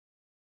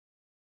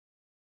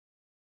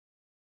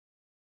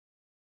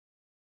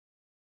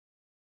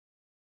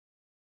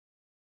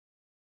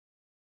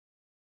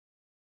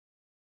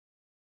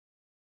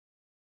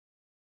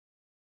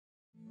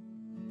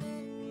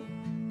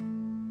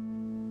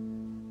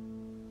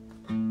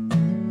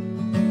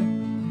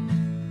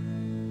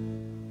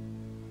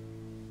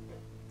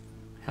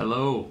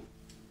Hello.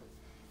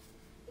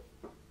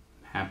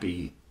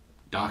 Happy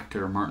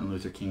Dr. Martin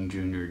Luther King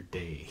Jr.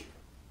 Day.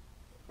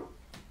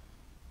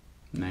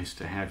 Nice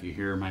to have you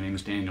here. My name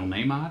is Daniel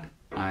Nimo.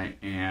 I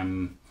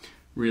am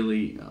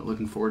really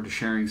looking forward to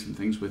sharing some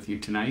things with you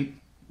tonight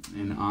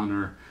in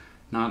honor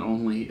not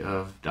only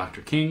of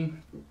Dr.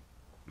 King,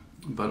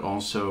 but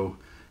also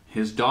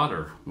his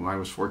daughter, who I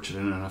was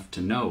fortunate enough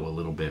to know a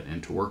little bit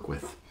and to work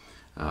with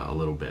a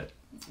little bit.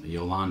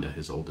 Yolanda,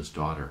 his oldest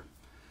daughter,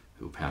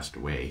 who passed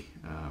away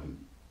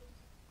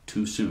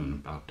too soon,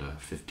 about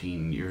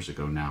 15 years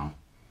ago now,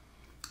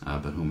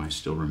 but whom I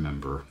still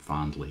remember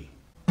fondly.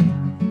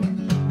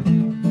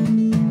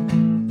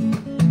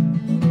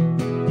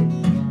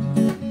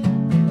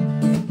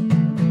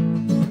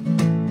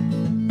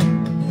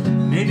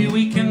 Maybe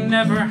we can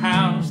never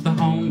house the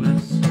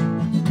homeless,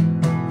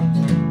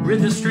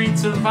 rid the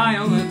streets of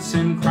violence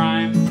and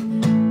crime,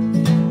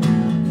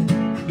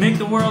 make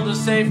the world a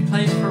safe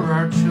place for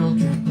our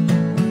children,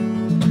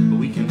 but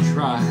we can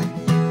try.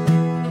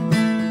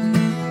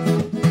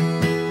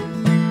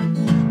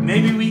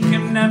 Maybe we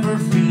can never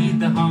feed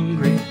the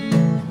hungry,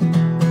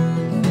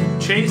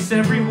 chase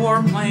every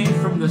warplane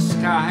from the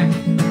sky,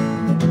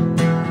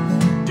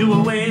 do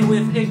away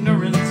with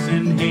ignorance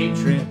and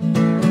hatred,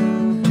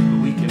 but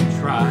we can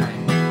try.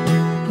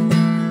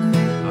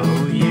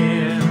 Oh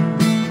yeah,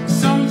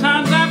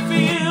 sometimes I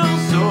feel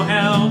so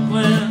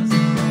helpless,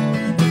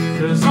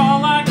 'cause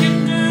all I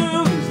can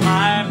do is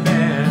my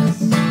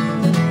best.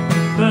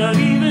 But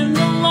even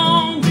the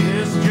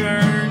longest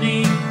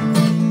journey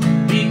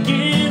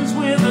begins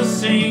with a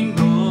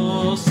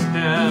single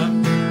step.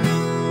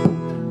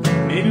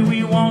 Maybe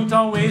we won't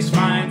always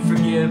find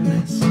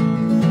forgiveness,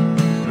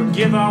 or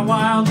give our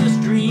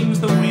wildest dreams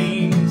the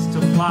wings to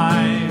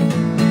fly.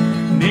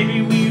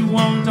 Maybe we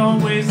won't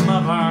always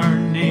love our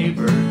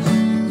neighbors,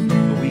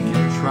 but we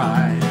can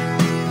try.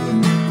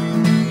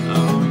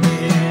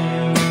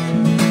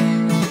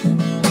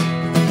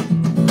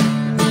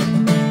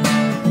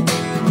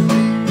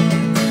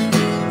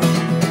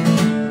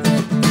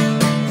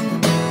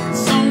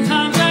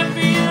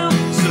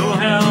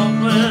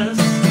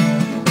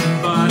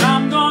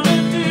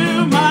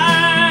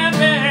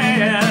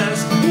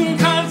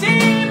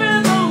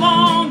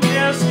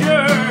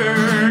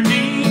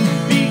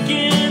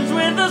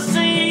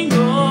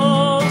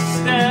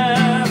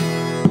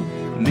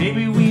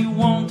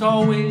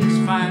 Always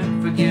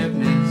find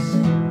forgiveness,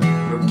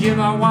 or give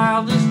our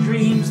wildest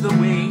dreams the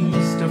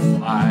wings to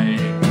fly.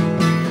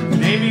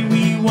 Maybe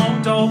we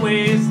won't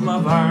always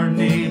love our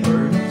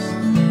neighbors,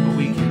 but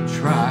we can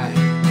try.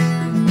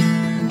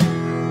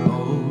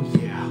 Oh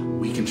yeah,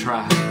 we can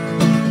try.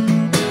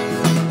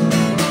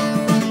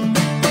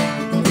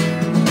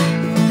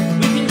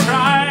 We can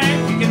try,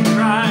 we can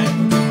try.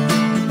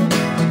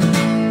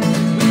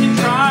 We can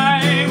try,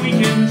 we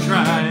can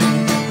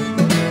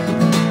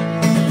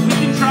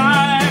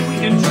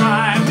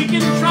try. We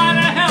can try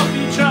to help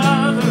each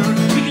other.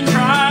 We can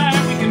try,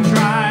 we can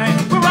try.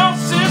 We're all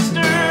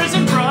sisters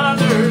and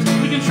brothers.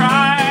 We can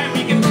try,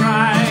 we can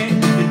try.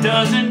 It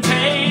doesn't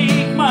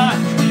take much.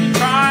 We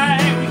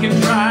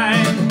can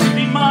try to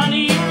be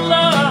money or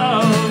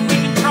love. We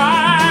can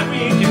try,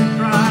 we can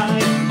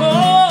try.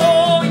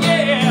 Oh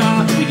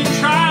yeah, we can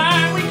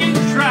try, we can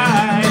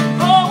try.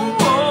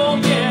 Oh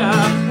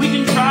yeah, we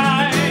can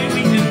try,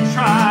 we can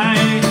try.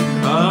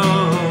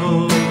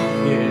 Oh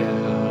yeah.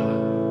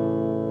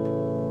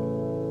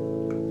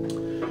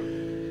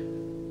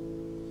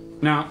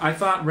 Now, I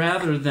thought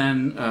rather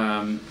than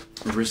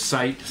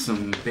recite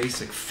some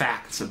basic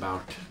facts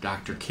about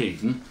Dr.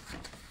 King,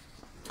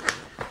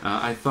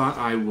 I thought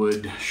I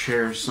would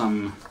share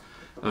some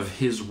of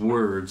his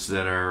words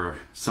that are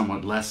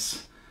somewhat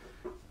less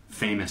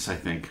famous, I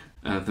think.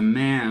 The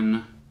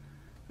man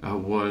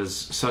was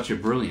such a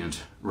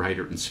brilliant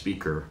writer and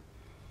speaker,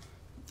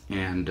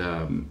 and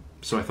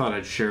so I thought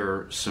I'd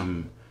share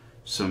some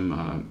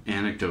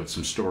anecdotes,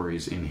 some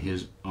stories in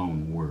his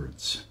own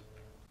words.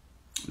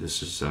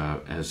 This is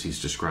as he's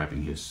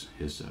describing his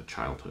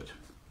childhood.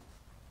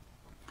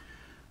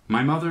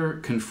 My mother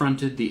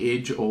confronted the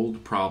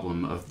age-old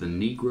problem of the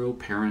Negro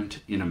parent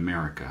in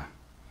America.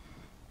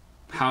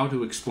 How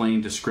to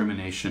explain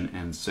discrimination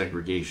and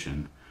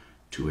segregation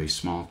to a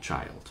small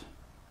child.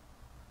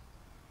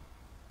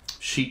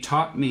 She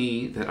taught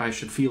me that I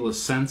should feel a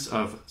sense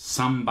of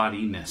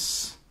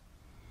somebodyness,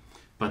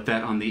 but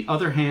that on the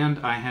other hand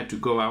I had to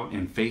go out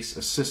and face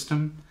a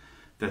system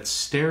that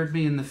stared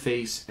me in the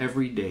face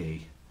every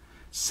day,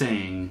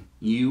 saying,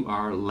 "You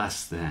are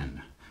less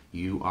than,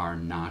 you are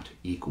not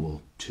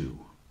equal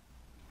to."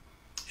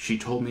 She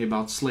told me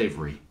about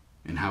slavery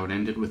and how it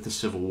ended with the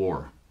Civil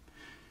War.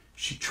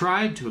 She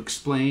tried to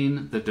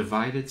explain the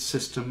divided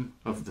system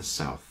of the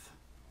South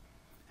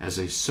as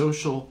a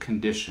social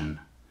condition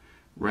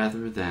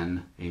rather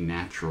than a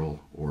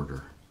natural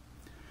order.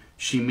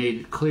 She made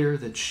it clear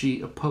that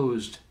she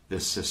opposed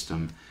this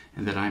system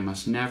and that I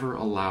must never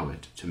allow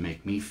it to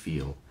make me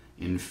feel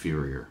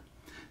inferior.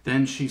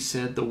 Then she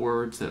said the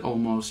words that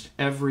almost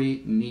every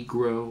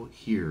Negro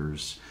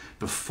hears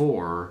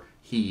before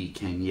he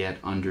can yet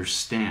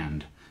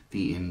understand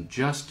the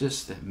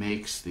injustice that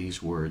makes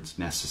these words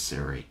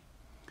necessary.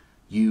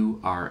 You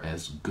are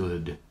as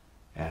good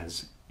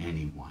as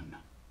anyone.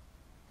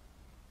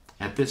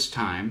 At this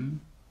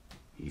time,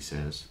 he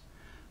says,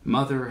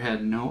 Mother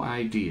had no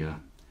idea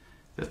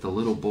that the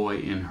little boy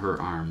in her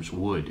arms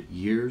would,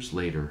 years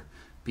later,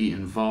 be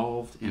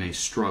involved in a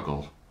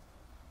struggle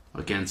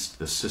against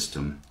the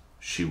system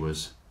she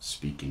was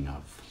speaking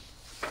of.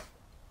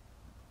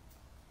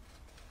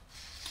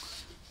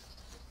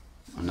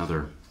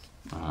 Another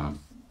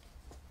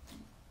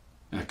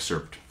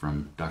excerpt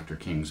from Dr.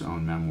 King's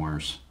own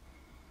memoirs.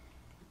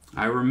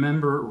 I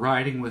remember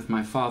riding with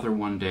my father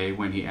one day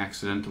when he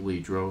accidentally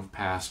drove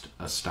past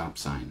a stop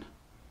sign.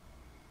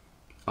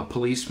 A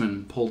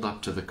policeman pulled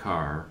up to the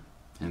car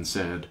and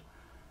said,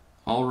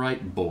 "All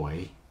right,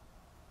 boy,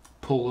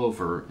 pull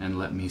over and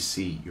let me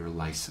see your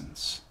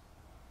license."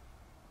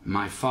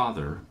 My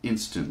father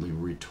instantly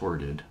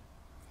retorted,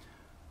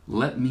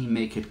 "Let me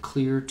make it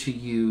clear to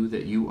you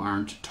that you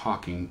aren't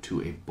talking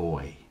to a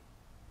boy.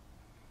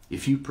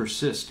 If you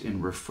persist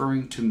in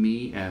referring to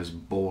me as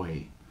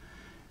boy,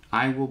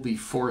 I will be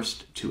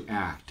forced to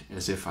act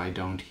as if I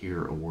don't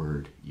hear a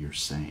word you're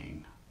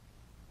saying."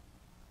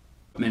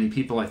 Many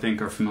people, I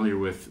think, are familiar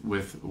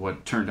with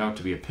what turned out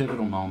to be a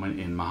pivotal moment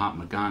in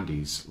Mahatma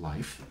Gandhi's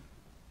life.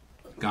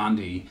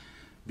 Gandhi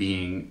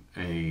being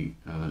a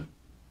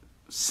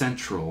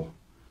central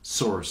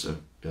source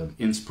of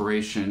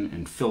inspiration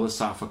and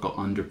philosophical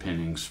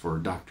underpinnings for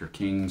Dr.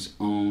 King's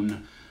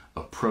own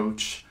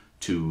approach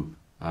to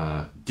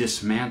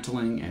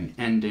dismantling and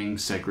ending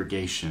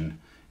segregation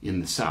in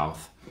the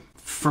South.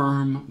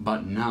 Firm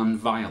but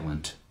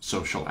nonviolent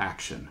social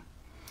action.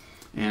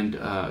 And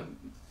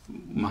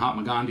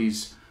Mahatma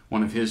Gandhi's,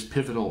 one of his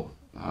pivotal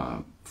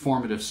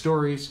formative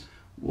stories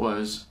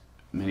was,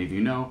 many of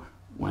you know,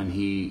 when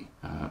he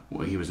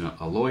was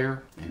a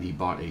lawyer and he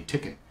bought a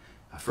ticket,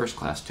 a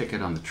first-class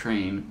ticket on the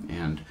train,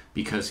 and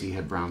because he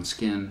had brown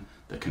skin,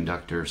 the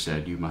conductor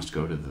said, "You must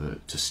go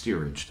to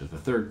steerage, to the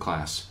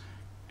third-class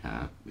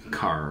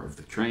car of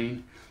the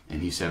train,"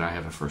 and he said, "I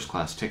have a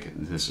first-class ticket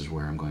and this is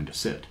where I'm going to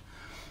sit."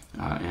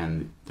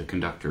 And the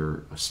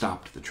conductor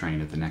stopped the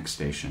train at the next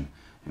station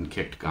and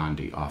kicked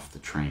Gandhi off the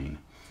train.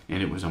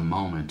 And it was a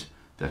moment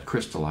that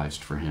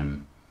crystallized for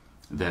him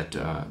that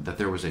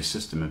there was a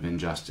system of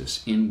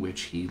injustice in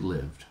which he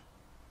lived.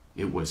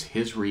 It was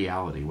his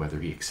reality, whether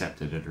he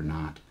accepted it or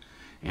not.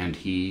 And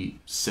he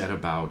set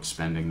about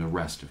spending the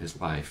rest of his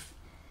life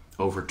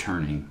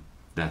overturning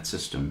that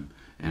system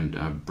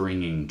and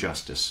bringing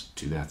justice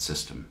to that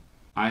system.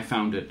 I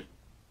found it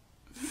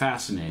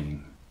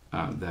fascinating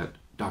that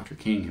Dr.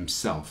 King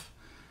himself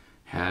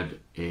had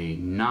a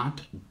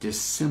not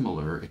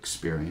dissimilar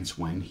experience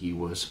when he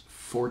was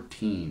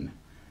 14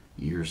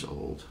 years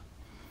old.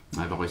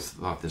 I've always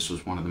thought this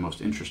was one of the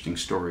most interesting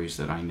stories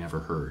that I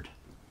never heard.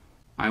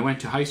 I went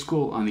to high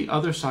school on the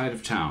other side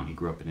of town. He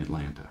grew up in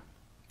Atlanta.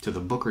 To the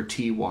Booker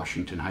T.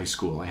 Washington High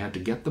School. I had to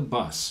get the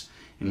bus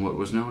in what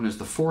was known as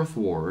the 4th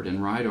Ward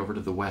and ride over to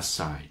the west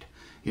side.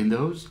 In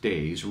those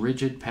days,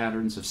 rigid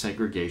patterns of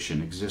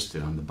segregation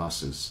existed on the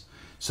buses,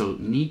 so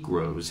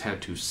Negroes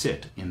had to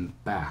sit in the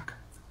back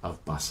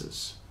of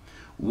buses.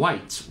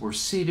 Whites were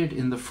seated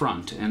in the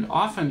front, and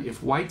often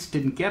if whites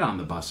didn't get on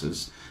the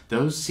buses,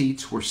 those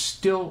seats were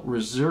still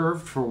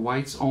reserved for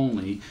whites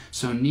only,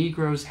 so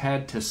Negroes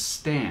had to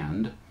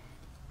stand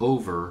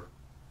over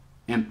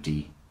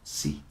empty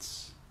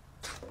seats.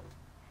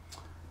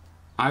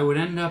 I would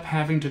end up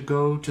having to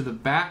go to the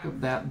back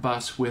of that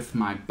bus with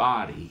my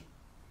body,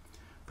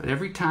 but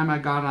every time I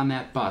got on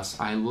that bus,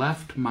 I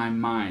left my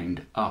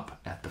mind up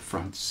at the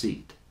front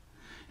seat.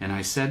 And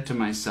I said to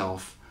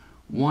myself,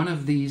 one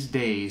of these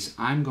days,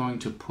 I'm going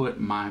to put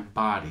my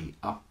body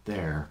up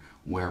there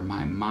where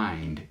my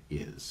mind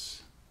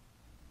is.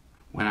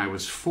 When I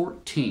was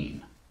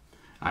 14,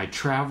 I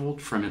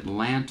traveled from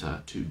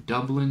Atlanta to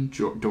Dublin,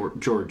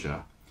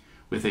 Georgia,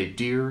 with a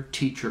dear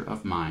teacher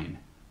of mine,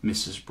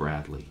 Mrs.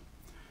 Bradley.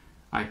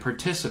 I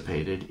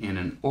participated in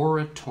an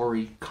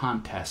oratory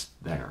contest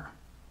there,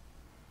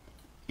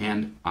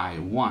 and I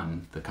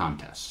won the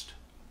contest.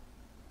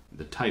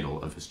 The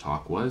title of his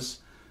talk was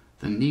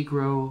 "The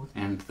Negro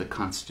and the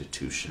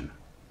Constitution."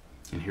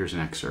 And here's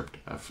an excerpt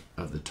of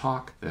the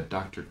talk that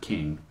Dr.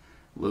 King,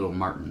 little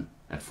Martin,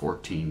 at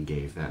 14,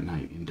 gave that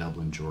night in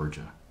Dublin,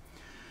 Georgia.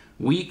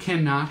 We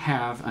cannot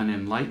have an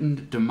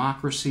enlightened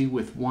democracy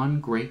with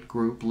one great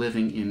group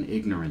living in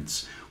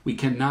ignorance. We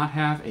cannot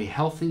have a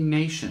healthy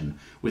nation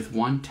with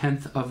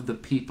 1/10 of the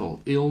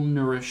people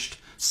ill-nourished,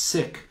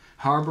 sick,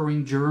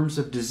 harboring germs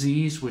of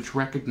disease which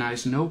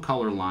recognize no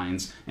color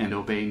lines and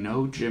obey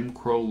no Jim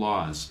Crow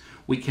laws.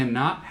 We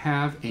cannot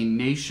have a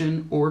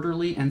nation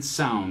orderly and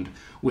sound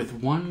with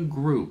one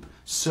group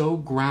so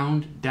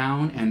ground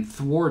down and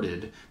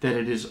thwarted that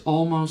it is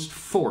almost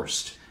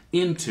forced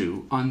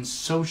into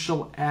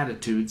unsocial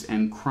attitudes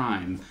and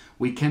crime.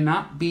 We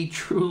cannot be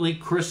truly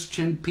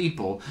Christian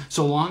people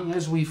so long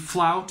as we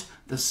flout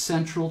the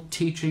central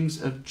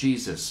teachings of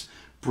Jesus,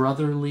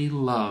 brotherly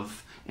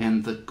love,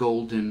 and the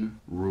golden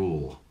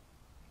rule.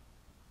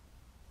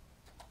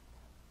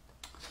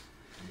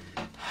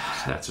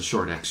 That's a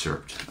short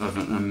excerpt of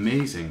an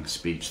amazing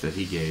speech that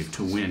he gave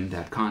to win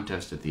that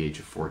contest at the age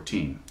of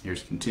 14.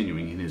 Here's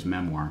continuing in his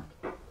memoir.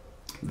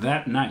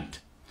 That night,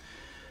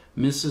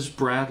 Mrs.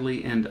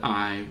 Bradley and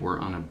I were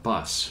on a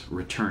bus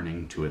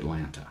returning to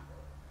Atlanta.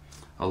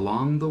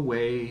 Along the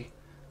way,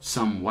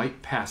 some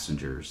white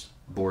passengers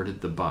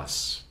boarded the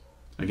bus.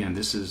 Again,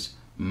 this is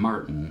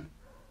Martin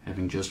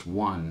having just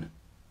won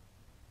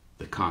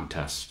the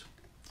contest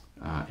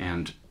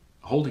and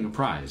holding a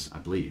prize, I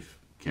believe,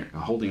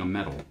 holding a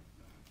medal,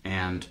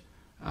 and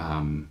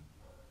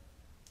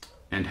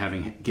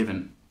having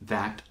given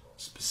that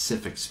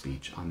specific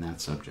speech on that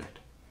subject.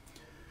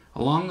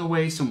 Along the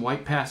way, some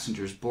white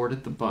passengers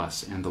boarded the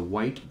bus, and the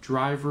white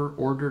driver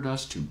ordered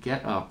us to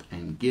get up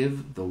and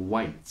give the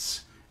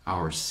whites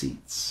our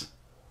seats.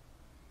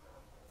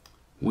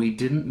 We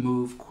didn't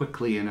move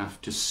quickly enough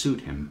to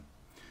suit him,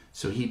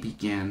 so he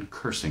began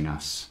cursing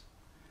us.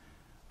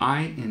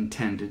 I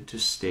intended to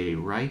stay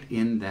right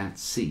in that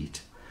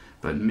seat,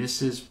 but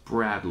Mrs.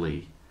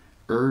 Bradley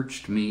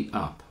urged me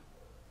up,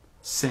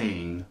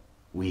 saying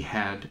we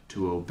had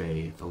to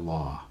obey the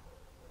law.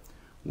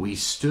 We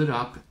stood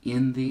up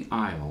in the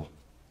aisle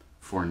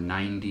for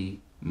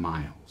 90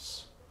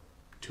 miles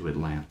to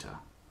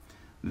Atlanta.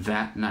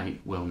 That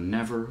night will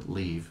never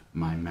leave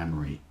my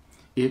memory.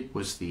 It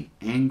was the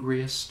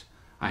angriest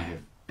I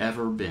have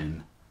ever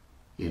been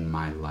in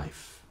my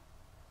life.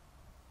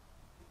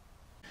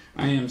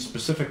 I am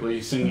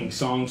specifically singing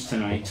songs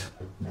tonight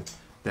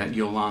that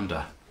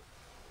Yolanda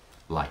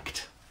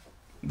liked.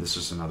 This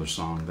is another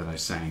song that I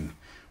sang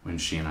when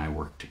she and I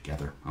worked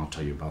together. I'll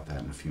tell you about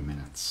that in a few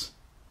minutes.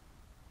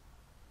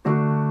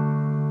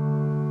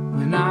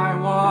 When I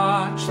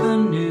watch the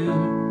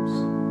news,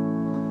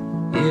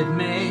 it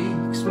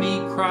makes me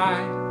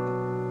cry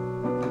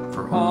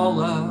for all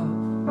of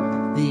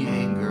the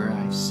anger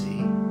I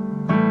see.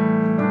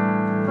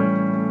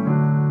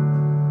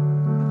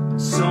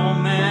 So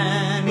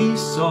many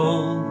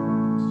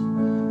souls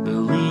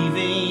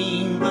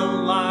believing the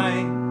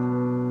lie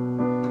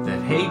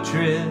that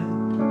hatred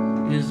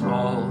is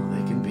all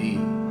they can be.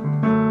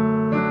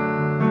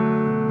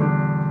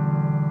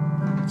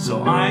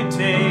 So I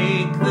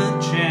take the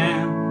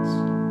chance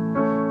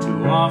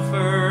to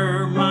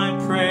offer my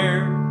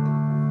prayer,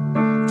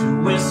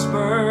 to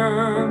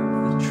whisper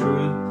the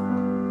truth.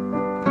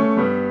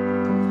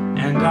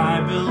 And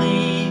I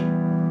believe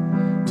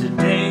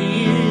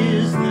today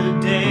is the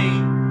day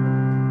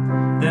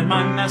that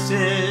my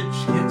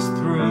message gets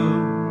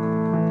through.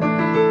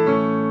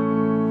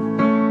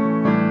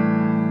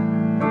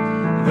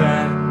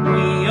 That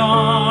we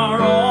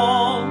are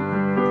all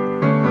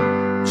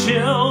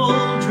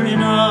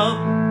children of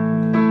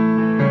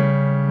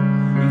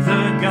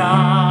the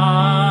God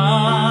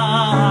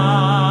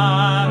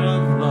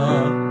of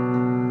love.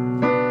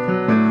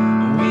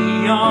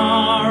 We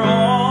are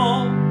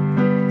all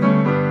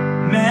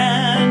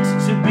meant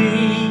to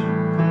be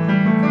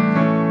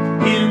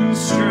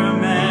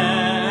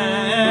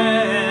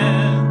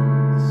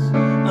instruments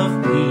of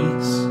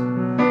peace.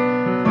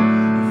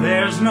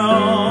 There's no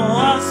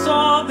us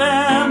or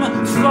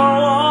them,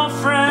 foe or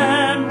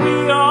friend.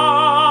 We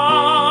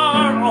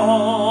are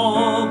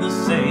all the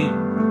same.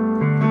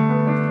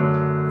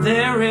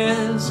 There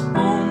is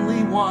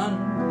only one,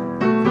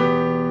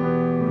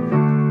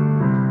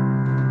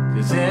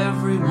 'cause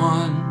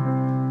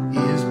everyone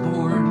is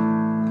born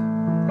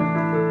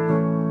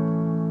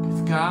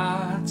with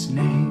God's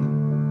name.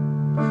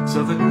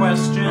 So the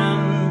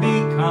question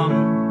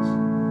becomes,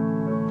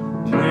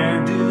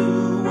 where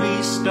do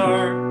we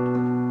start?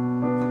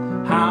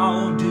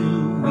 How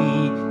do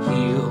we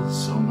heal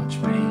so much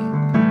pain?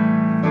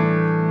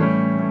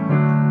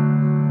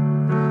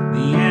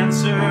 The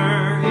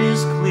answer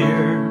is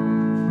clear.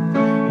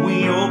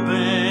 We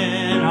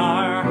open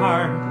our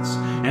hearts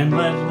and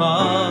let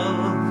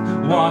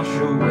love wash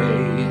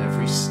away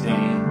every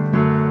stain.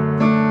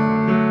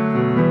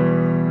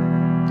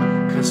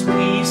 'Cause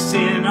peace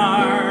in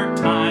our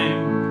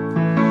time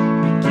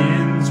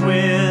begins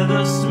with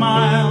a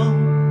smile,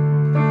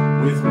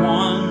 with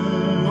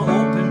one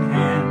open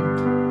hand.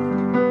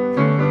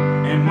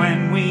 And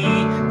when we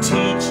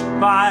teach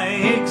by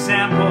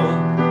example,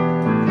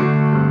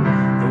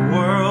 the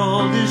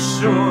world is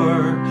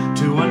sure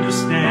to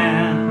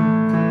understand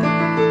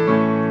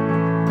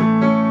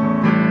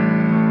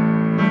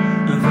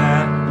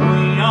that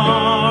we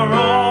are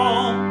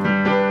all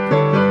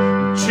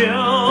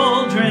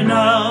children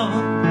of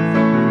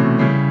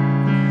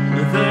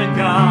the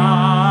God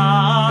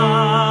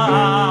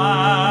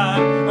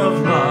of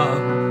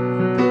love.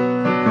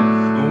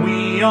 We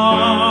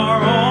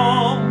are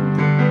all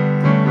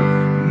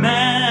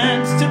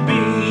meant to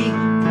be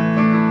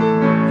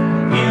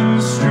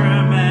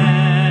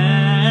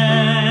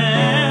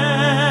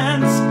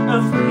instruments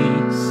of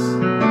peace.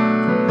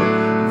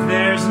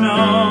 There's no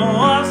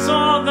us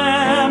or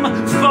them,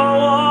 foe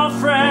or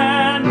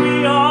friend. We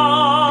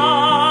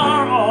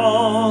are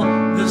all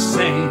the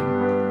same.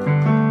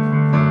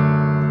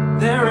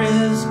 There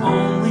is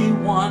only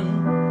one,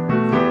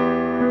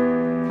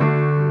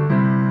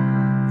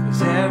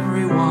 'cause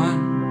everyone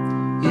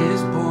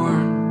is born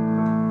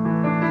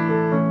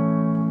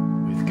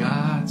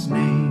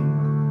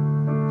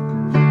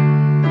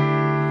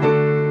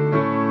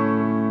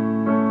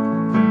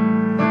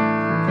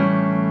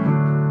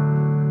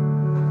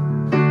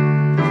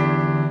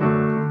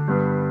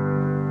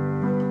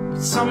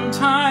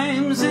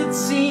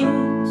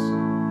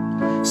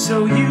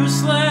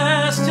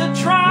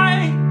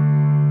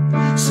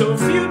so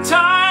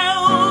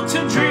futile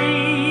to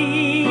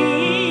dream.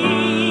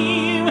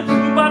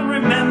 But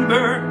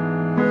remember,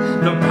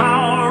 the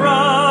power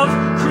of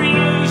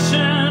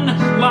creation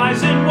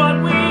lies in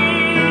what we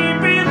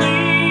believe.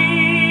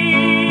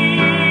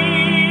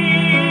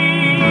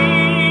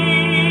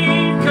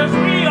 'Cause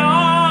we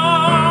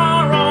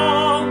are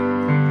all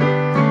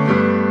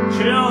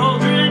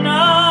children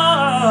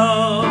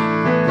of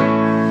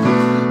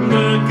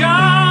the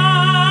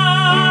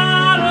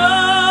God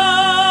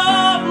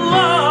of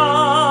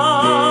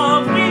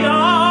love. We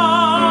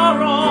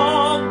are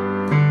all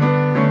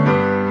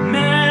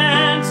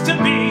meant to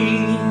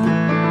be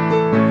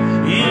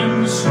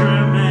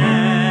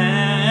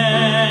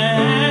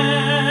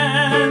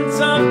instruments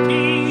of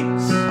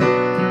peace.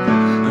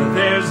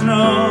 There's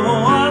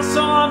no us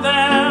or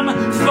them,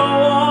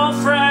 foe or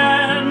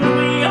friend.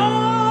 We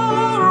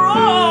are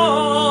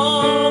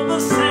all the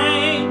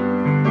same.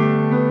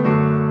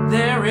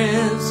 There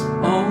is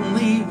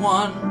only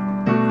one,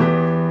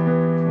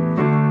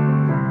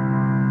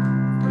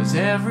 'cause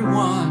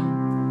everyone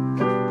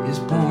is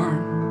born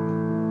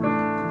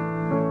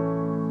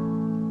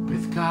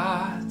with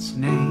God's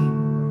name.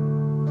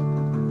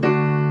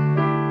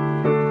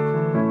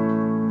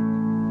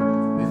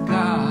 With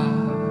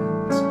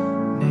God's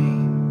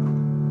name.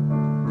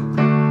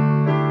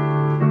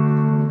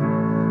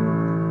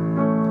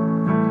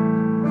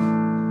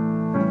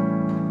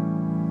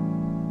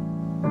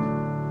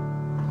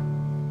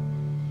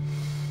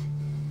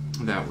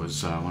 That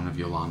was one of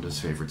Yolanda's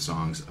favorite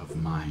songs of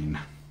mine.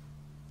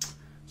 A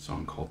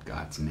song called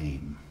God's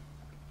Name.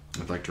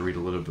 I'd like to read a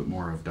little bit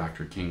more of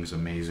Dr. King's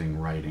amazing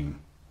writing.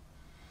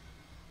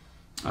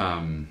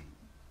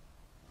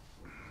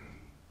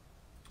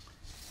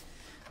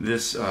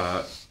 This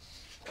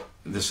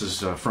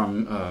is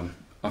from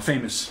a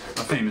famous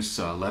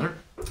letter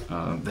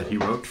that he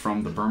wrote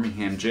from the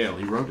Birmingham jail.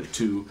 He wrote it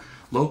to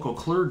local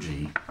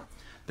clergy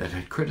that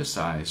had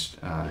criticized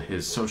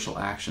his social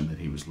action that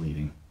he was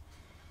leading.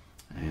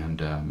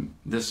 And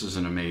this is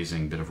an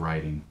amazing bit of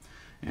writing,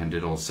 and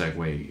it'll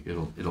segue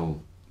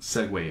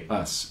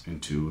us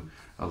into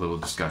a little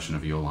discussion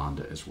of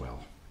Yolanda as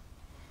well.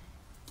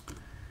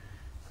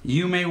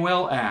 You may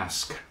well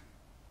ask,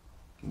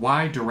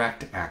 why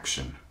direct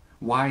action?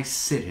 Why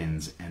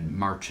sit-ins and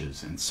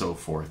marches and so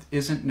forth?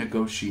 Isn't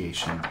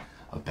negotiation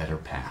a better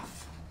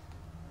path?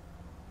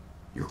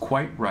 You're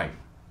quite right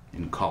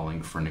in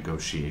calling for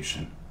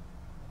negotiation.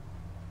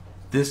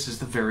 This is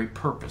the very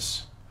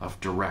purpose of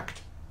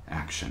direct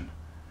action.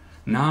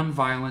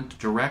 Nonviolent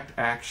direct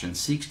action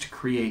seeks to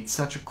create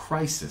such a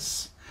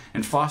crisis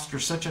and foster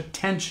such a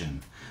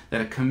tension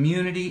that a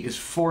community is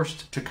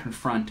forced to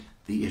confront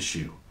the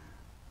issue.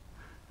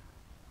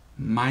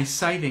 My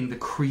citing the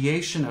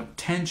creation of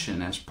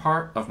tension as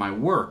part of my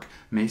work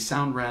may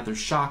sound rather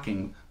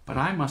shocking, but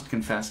I must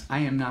confess I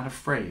am not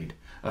afraid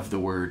of the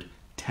word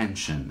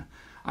tension.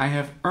 I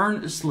have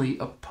earnestly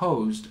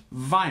opposed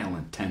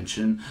violent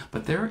tension,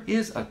 but there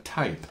is a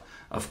type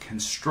of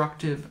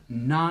constructive,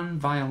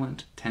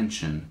 nonviolent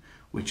tension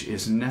which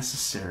is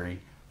necessary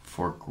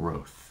for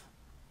growth.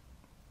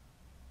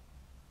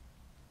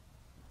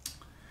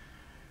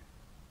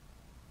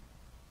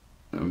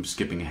 I'm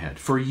skipping ahead.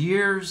 For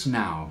years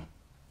now,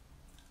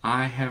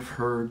 I have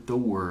heard the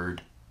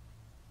word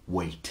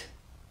wait.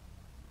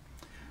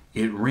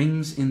 It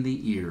rings in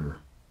the ear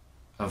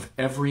of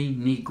every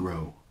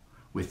Negro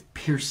with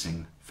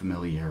piercing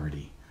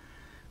familiarity.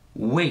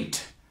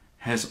 Wait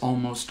has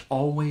almost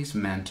always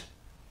meant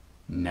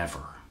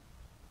never.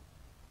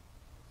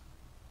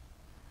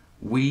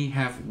 We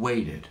have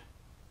waited.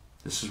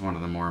 This is one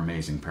of the more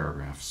amazing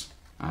paragraphs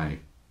I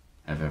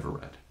have ever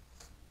read.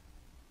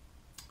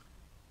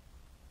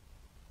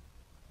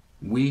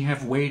 We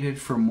have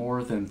waited for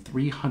more than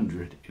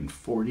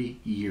 340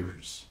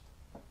 years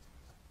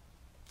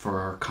for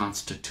our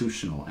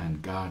constitutional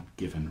and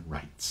God-given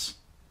rights.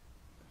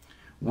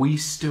 We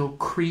still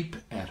creep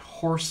at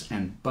horse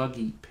and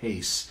buggy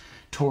pace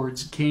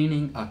towards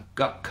gaining a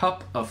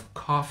cup of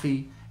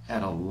coffee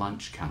at a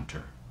lunch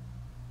counter.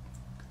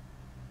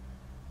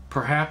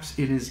 Perhaps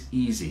it is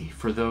easy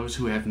for those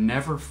who have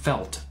never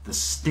felt the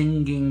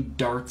stinging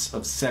darts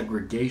of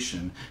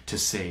segregation to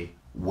say,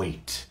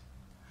 wait.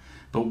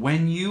 But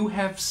when you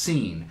have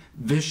seen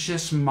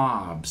vicious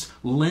mobs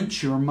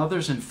lynch your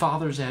mothers and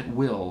fathers at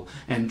will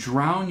and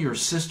drown your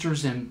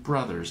sisters and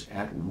brothers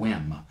at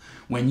whim,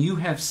 when you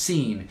have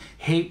seen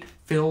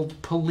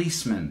hate-filled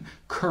policemen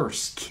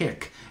curse,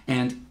 kick,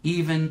 and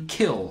even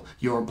kill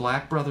your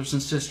black brothers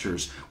and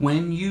sisters,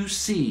 when you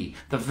see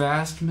the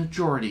vast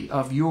majority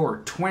of your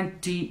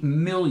 20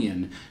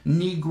 million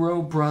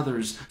Negro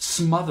brothers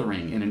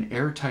smothering in an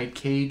airtight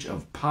cage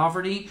of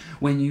poverty,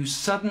 when you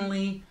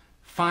suddenly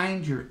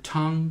find your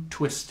tongue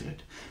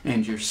twisted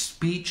and your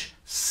speech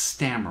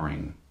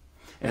stammering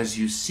as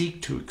you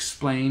seek to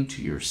explain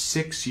to your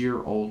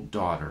 6-year-old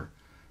daughter,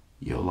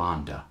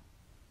 Yolanda,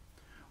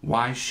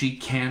 why she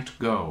can't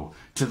go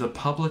to the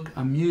public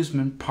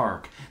amusement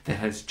park that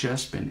has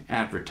just been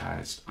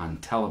advertised on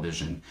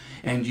television,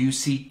 and you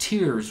see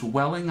tears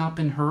welling up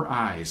in her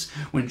eyes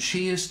when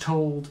she is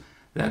told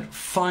that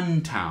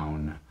Fun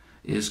Town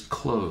is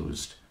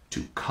closed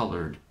to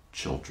colored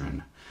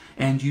children.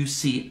 And you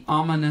see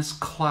ominous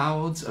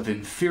clouds of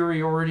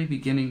inferiority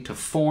beginning to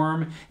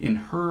form in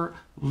her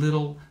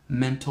little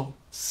mental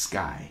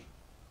sky.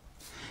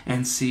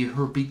 And see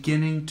her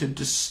beginning to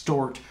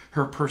distort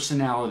her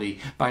personality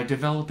by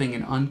developing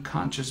an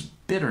unconscious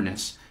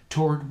bitterness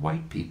toward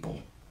white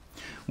people.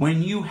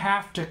 When you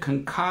have to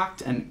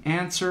concoct an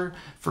answer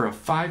for a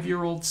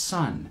 5-year-old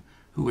son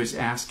who is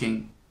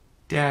asking,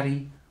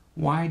 "Daddy,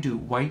 why do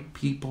white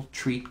people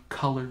treat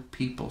colored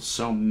people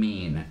so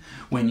mean?"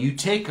 When you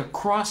take a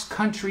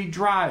cross-country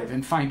drive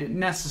and find it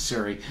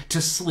necessary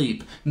to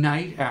sleep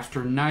night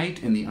after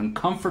night in the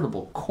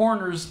uncomfortable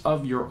corners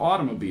of your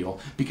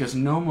automobile because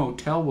no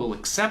motel will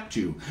accept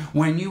you.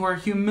 When you are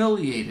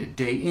humiliated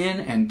day in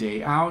and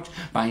day out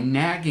by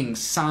nagging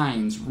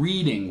signs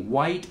reading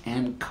white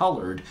and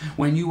colored.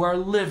 When you are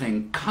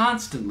living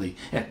constantly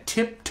at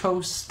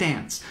tiptoe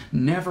stance,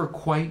 never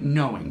quite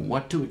knowing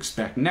what to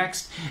expect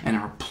next, and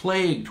are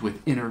plagued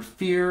with inner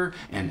fear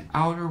and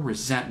outer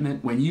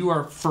resentment. When you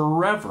are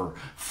forever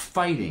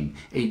fighting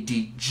a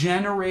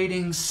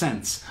degenerating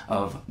sense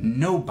of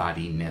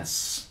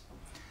nobodiness,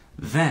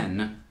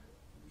 then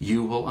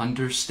you will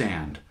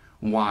understand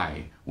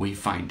why we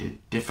find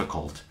it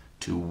difficult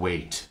to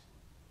wait.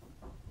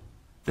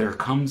 There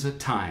comes a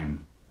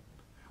time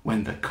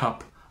when the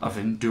cup of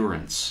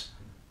endurance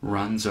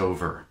runs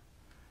over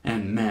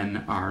and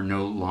men are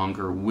no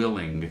longer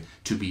willing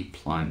to be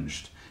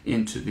plunged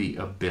into the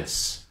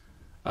abyss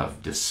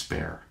of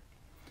despair.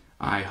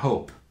 I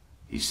hope,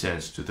 he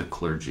says to the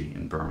clergy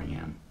in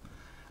Birmingham,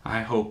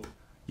 I hope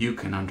you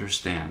can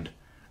understand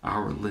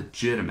our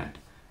legitimate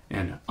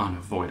and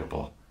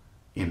unavoidable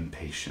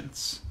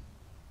impatience.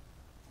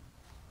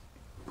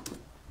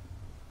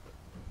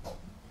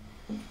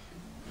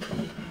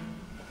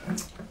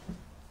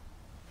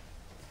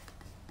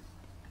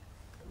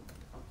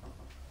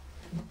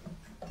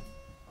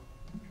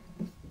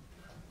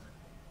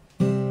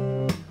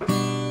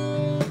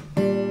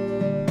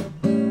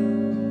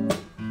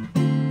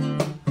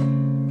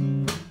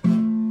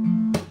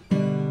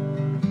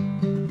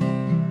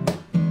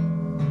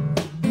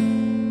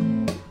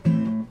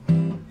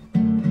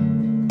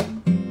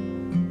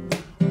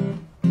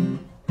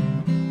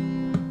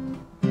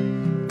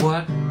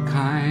 What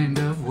kind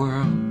of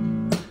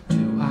world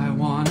do I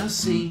want to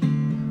see?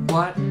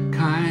 What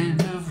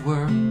kind of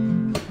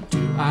world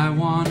do I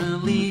want to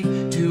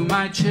leave to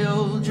my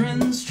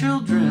children's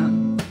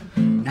children?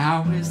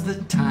 Now is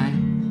the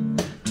time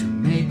to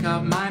make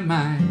up my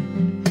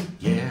mind,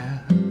 yeah.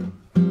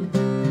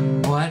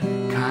 What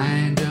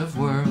kind of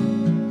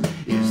world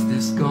is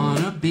this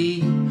gonna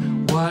be?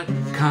 What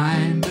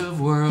kind of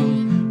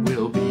world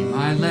will be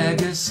my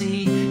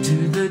legacy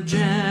to the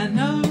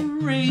generations?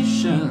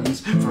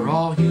 For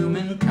all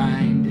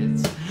humankind,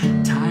 it's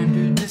time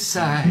to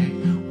decide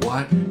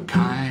what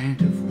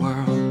kind of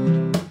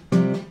world.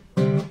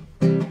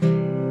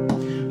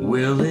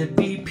 Will it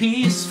be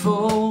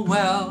peaceful?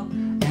 Well,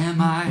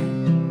 am I?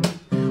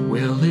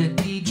 Will it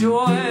be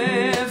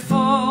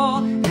joyful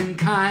and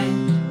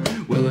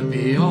kind? Will it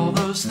be all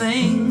those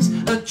things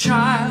a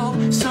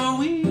child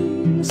so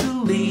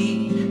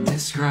easily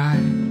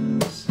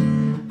describes?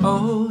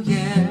 Oh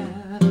yeah.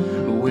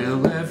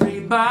 Will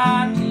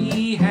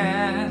everybody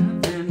have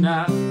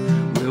enough?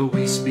 Will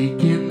we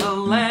speak in the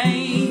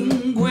language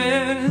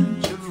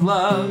of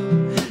love?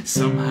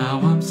 Somehow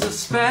I'm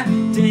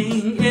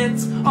suspecting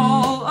it's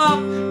all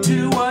up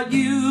to what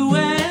you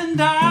and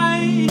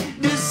I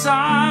decide.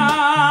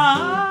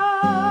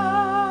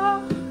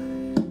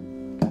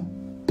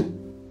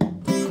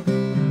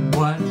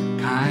 What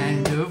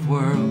kind of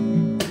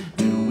world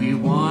do we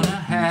want to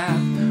have?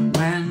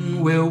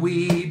 When will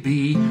we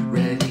be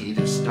ready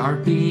to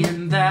start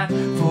being that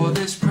for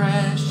this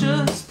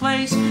precious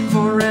place,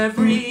 for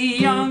every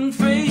young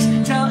face?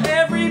 Tell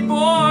every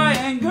boy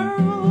and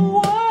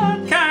girl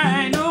what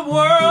kind of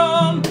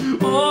world.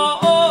 Oh,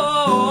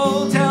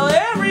 oh, oh, tell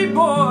every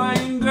boy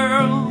and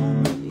girl,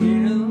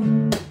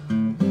 yeah,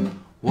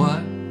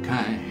 what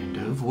kind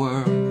of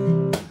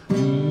world.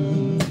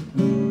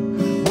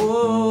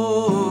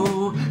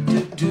 Whoa,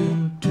 do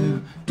do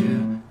do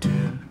do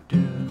do do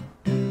do.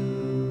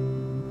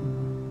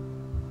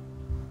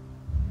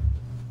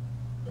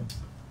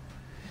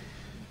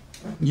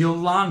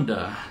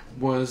 Yolanda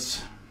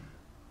was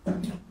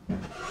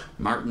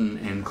Martin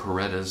and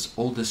Coretta's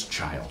oldest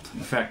child.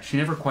 In fact, she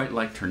never quite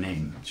liked her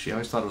name. She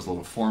always thought it was a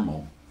little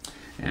formal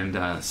and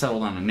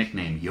settled on a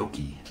nickname,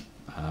 Yoki.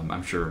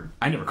 I'm sure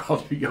I never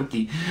called her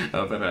Yoki,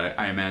 but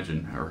I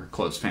imagine her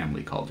close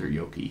family called her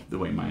Yoki, the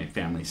way my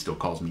family still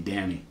calls me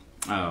Danny.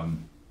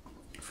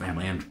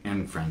 Family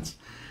and friends.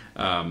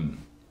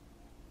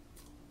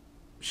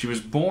 She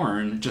was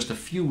born just a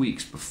few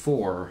weeks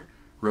before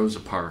Rosa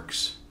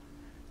Parks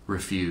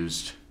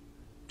refused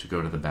to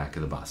go to the back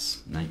of the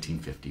bus,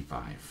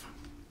 1955.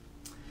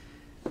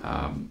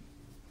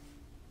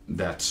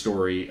 That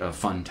story of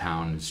Fun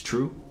Town is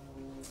true,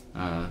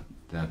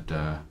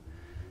 that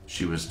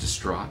she was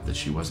distraught that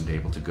she wasn't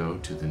able to go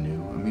to the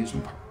new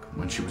amusement park.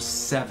 When she was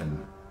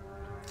 7,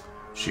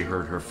 she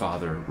heard her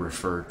father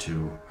refer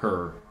to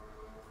her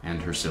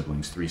and her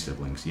siblings, 3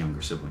 siblings,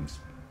 younger siblings,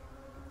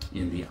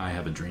 in the I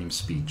Have a Dream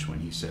speech when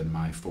he said,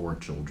 "My 4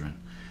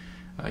 children."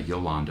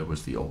 Yolanda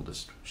was the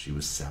oldest. She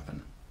was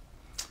 7.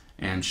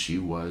 And she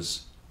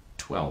was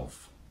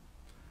 12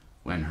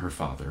 when her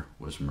father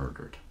was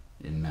murdered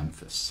in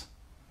Memphis.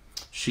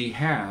 She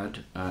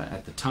had,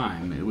 at the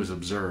time, it was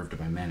observed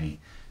by many,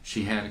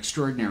 she had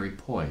extraordinary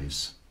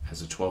poise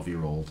as a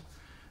 12-year-old,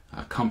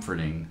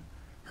 comforting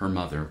her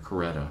mother,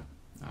 Coretta,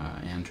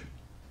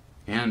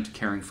 and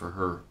caring for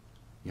her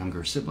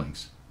younger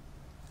siblings.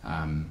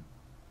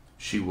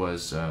 She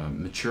was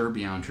mature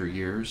beyond her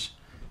years.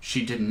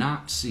 She did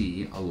not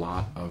see a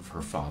lot of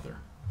her father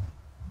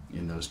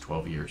in those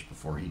 12 years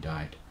before he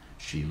died.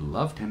 She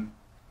loved him,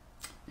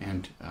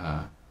 and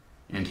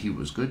he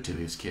was good to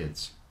his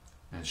kids,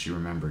 as she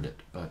remembered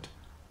it, but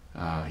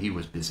he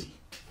was busy,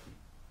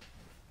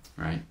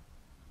 right?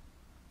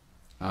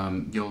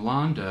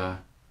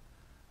 Yolanda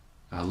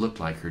looked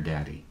like her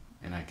daddy,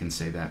 and I can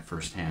say that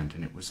firsthand,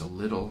 and it was a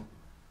little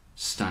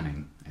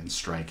stunning and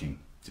striking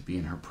to be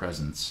in her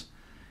presence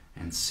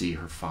and see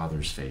her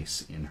father's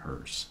face in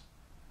hers.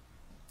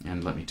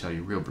 And let me tell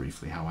you real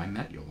briefly how I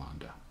met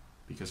Yolanda,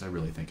 because I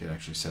really think it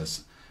actually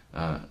says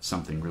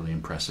something really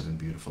impressive and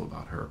beautiful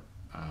about her.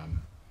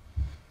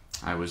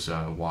 I was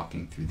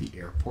walking through the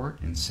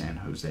airport in San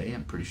Jose,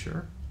 I'm pretty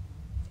sure.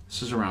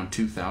 This is around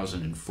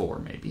 2004,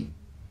 maybe.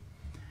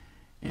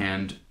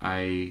 And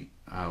I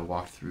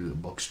walked through the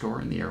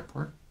bookstore in the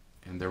airport,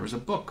 and there was a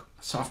book,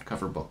 a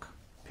softcover book,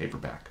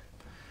 paperback.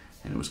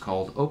 And it was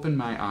called Open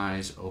My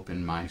Eyes,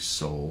 Open My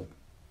Soul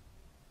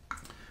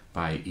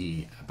by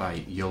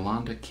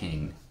Yolanda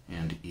King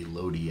and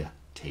Elodia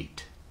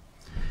Tate.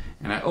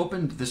 And I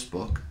opened this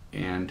book,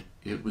 and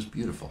it was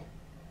beautiful.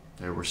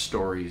 There were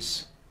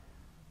stories,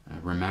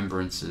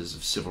 remembrances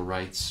of civil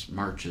rights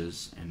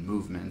marches and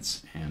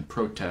movements and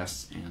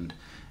protests, and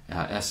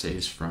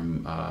essays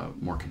from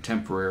more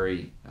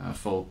contemporary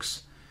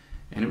folks.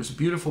 And it was a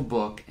beautiful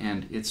book,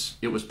 and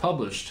it was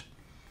published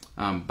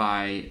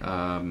by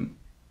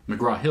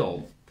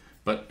McGraw-Hill,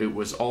 but it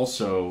was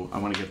also, I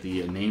want to get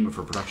the name of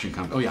her production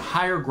company. Oh yeah,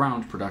 Higher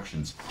Ground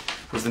Productions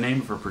was the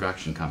name of her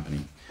production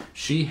company.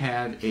 She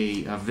had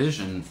a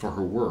vision for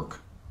her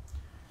work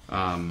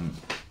that,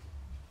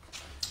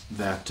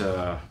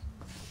 to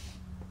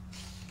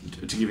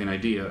give you an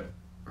idea,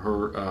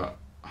 her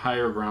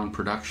Higher Ground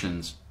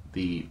Productions,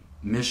 the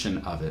mission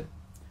of it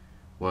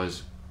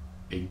was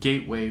a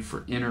gateway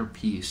for inner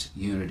peace,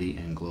 unity,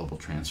 and global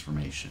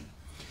transformation.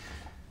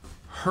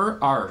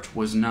 Her art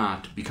was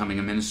not becoming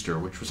a minister,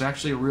 which was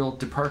actually a real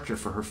departure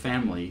for her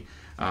family.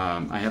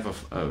 I have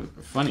a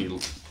funny,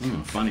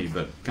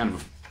 but kind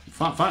of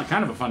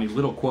a funny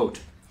little quote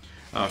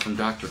from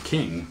Dr.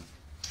 King.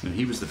 And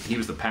he was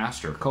the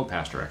pastor,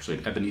 co-pastor actually,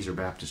 at Ebenezer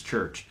Baptist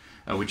Church,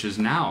 which is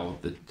now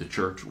the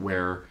church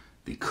where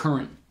the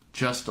current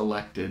just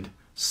elected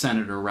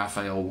Senator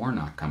Raphael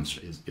Warnock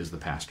is the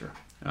pastor.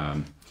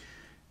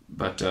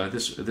 But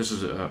this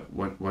is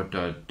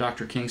what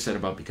Dr. King said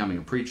about becoming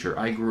a preacher.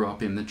 I grew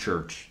up in the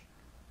church.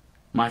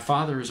 My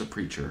father is a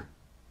preacher.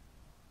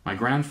 My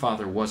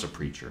grandfather was a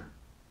preacher.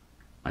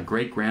 My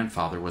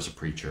great-grandfather was a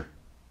preacher.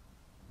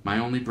 My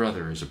only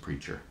brother is a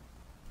preacher.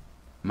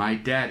 My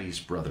daddy's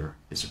brother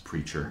is a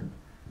preacher.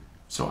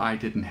 So I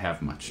didn't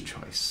have much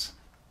choice.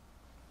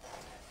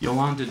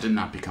 Yolanda did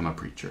not become a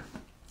preacher.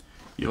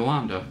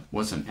 Yolanda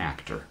was an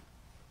actor,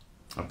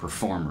 a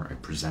performer, a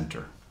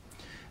presenter.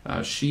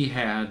 She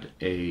had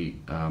a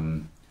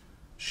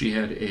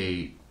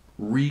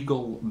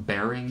regal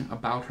bearing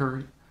about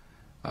her.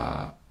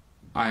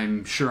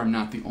 I'm sure I'm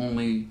not the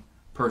only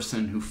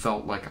person who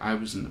felt like I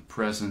was in the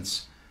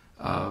presence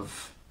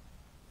of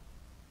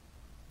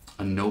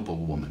a noble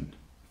woman,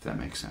 if that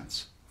makes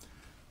sense.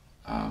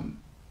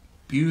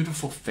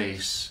 Beautiful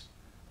face,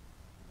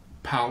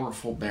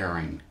 powerful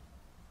bearing,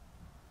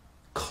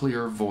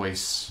 clear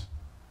voice,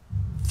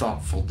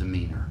 thoughtful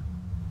demeanor.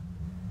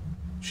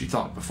 She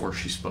thought before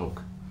she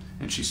spoke,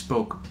 and she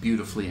spoke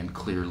beautifully and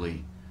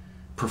clearly,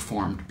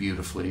 performed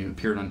beautifully,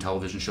 appeared on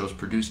television shows,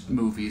 produced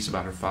movies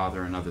about her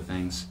father and other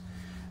things.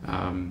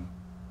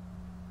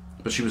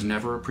 But she was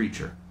never a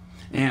preacher.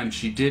 And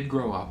she did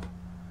grow up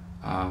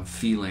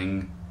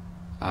feeling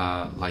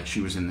like she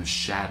was in the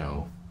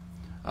shadow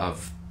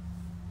of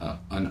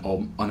an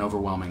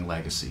overwhelming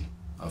legacy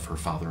of her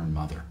father and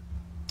mother,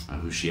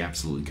 who she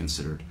absolutely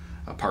considered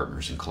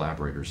partners and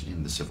collaborators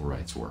in the civil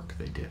rights work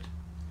they did.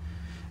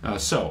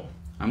 So,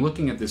 I'm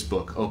looking at this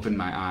book, Open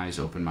My Eyes,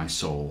 Open My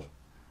Soul,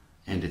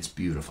 and it's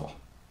beautiful.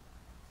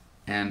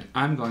 And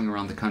I'm going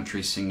around the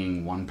country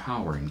singing One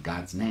Power in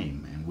God's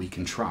name, and We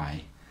Can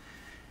Try.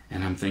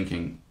 And I'm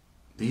thinking,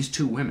 these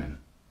two women,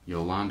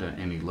 Yolanda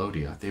and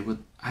Elodia,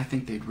 I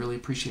think they'd really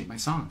appreciate my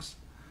songs.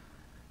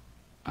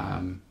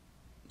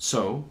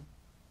 So,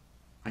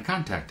 I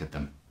contacted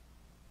them.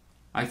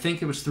 I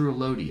think it was through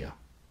Elodia.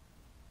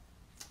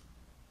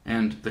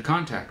 And the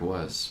contact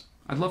was,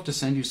 I'd love to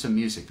send you some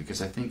music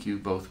because I think you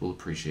both will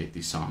appreciate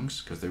these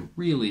songs because they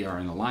really are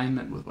in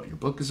alignment with what your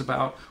book is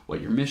about,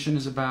 what your mission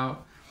is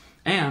about,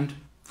 and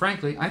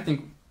frankly, I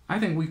think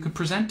we could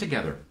present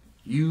together.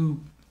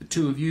 You, the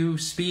two of you,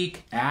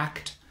 speak,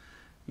 act,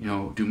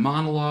 do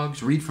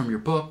monologues, read from your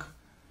book,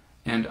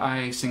 and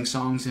I sing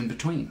songs in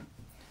between.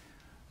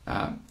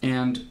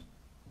 And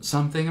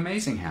something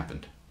amazing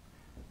happened.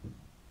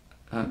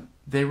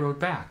 They wrote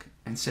back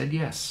and said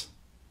yes,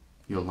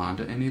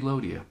 Yolanda and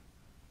Elodia.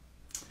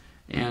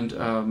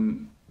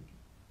 And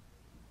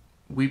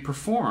we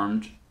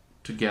performed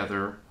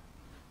together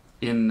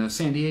in the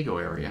San Diego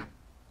area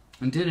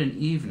and did an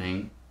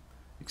evening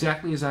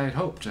exactly as I had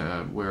hoped,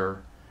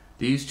 where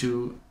these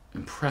two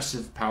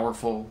impressive,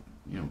 powerful,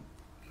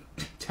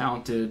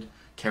 talented,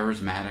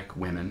 charismatic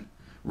women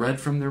read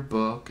from their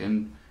book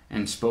and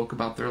spoke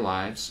about their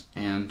lives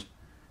and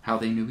how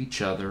they knew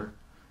each other,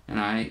 and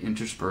I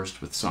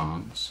interspersed with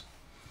songs.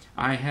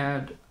 I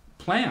had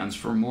plans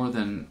for more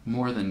than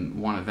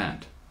one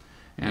event,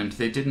 and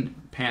they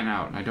didn't pan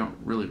out, and I don't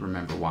really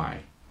remember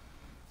why.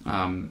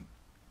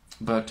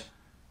 But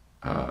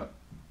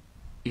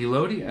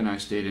Elodia and I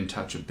stayed in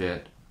touch a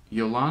bit.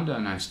 Yolanda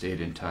and I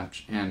stayed in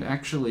touch, and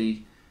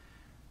actually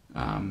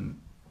the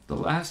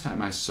last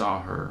time I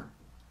saw her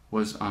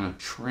was on a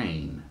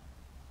train.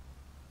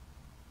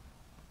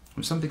 It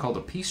was something called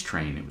a peace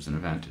train. It was an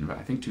event in,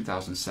 I think,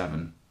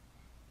 2007,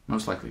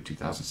 most likely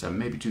 2007,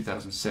 maybe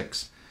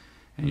 2006.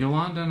 And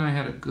Yolanda and I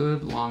had a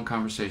good, long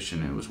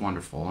conversation. It was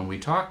wonderful. And we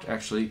talked,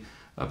 actually,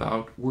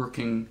 about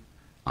working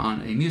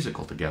on a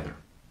musical together.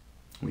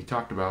 We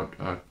talked about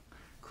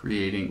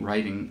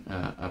writing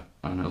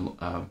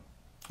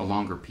a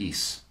longer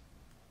piece.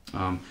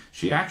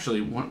 She actually,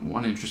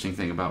 one interesting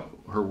thing about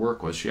her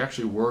work was she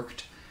actually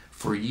worked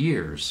for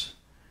years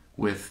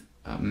with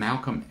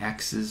Malcolm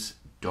X's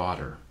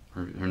daughter.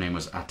 Her name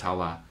was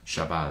Atala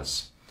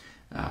Shabazz.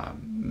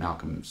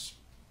 Malcolm's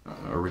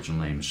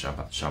original name is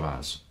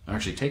Shabazz.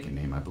 Actually taken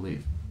name, I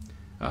believe.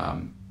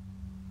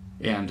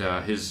 And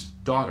his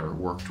daughter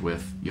worked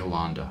with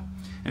Yolanda,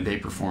 and they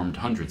performed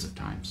hundreds of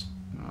times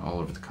all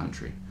over the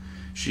country.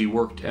 She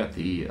worked at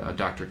the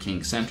Dr.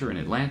 King Center in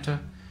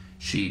Atlanta.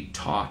 She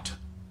taught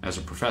as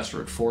a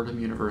professor at Fordham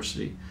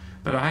University.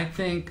 But I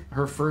think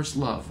her first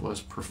love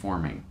was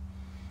performing.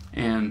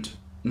 And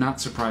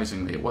not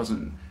surprisingly, it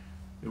wasn't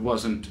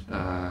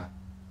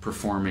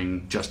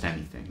performing just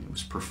anything. It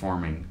was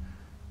performing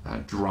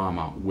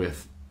drama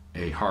with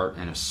a heart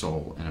and a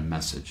soul and a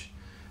message.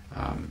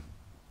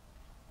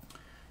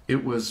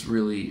 It was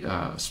really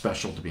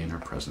special to be in her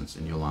presence,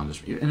 in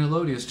Yolanda's, and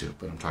Elodia's too,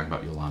 but I'm talking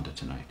about Yolanda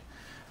tonight.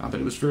 But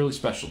it was really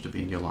special to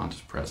be in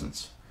Yolanda's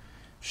presence.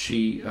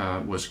 She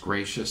was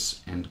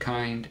gracious and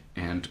kind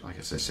and, like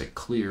as I say,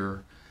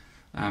 clear.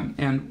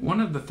 And one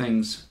of the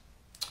things,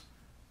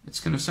 it's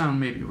going to sound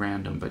maybe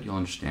random, but you'll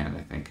understand,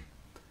 I think.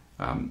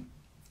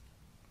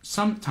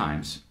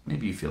 Sometimes,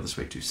 maybe you feel this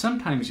way too,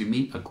 sometimes you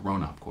meet a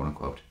grown-up,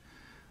 quote-unquote,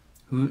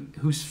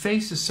 whose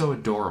face is so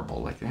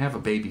adorable, like they have a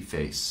baby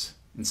face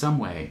in some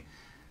way,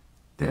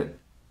 that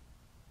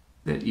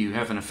you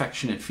have an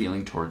affectionate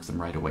feeling towards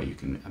them right away. You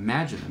can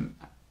imagine them.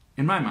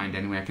 In my mind,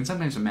 anyway, I can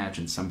sometimes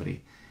imagine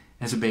somebody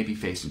has a baby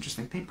face and just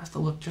think, they must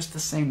have looked just the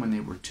same when they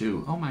were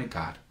 2. Oh my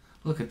God,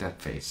 look at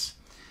that face.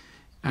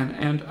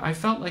 And I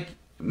felt like,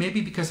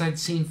 maybe because I'd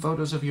seen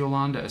photos of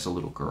Yolanda as a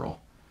little girl,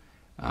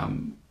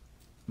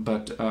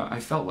 but I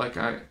felt like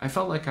I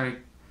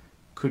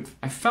could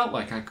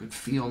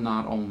feel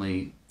not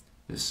only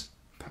this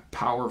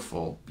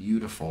powerful,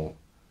 beautiful,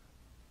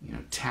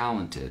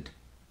 talented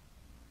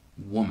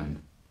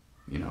woman,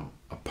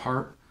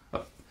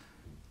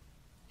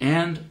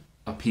 and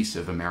a piece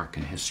of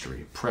American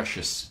history, a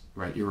precious,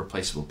 right,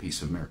 irreplaceable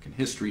piece of American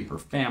history, her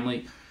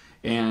family,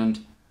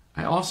 and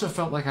I also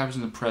felt like I was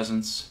in the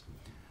presence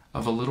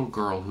of a little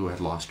girl who had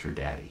lost her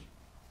daddy.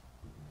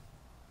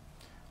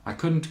 I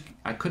couldn't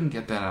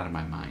get that out of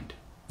my mind.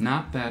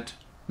 Not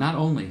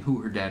only who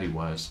her daddy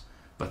was,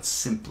 but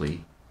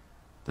simply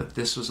that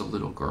this was a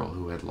little girl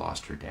who had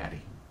lost her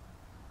daddy.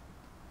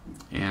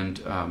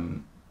 And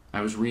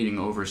I was reading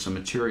over some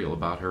material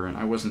about her, and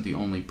I wasn't the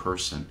only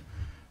person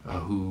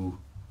who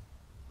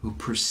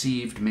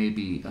perceived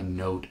maybe a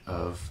note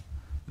of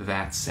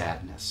that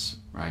sadness,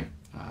 right?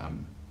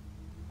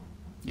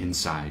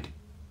 Inside,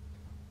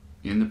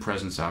 in the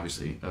presence,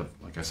 obviously, of,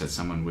 like I said,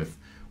 someone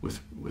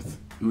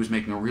who was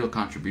making a real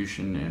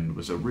contribution and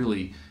was a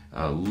really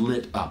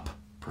lit up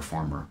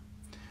performer.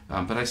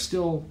 But I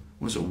still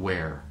was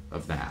aware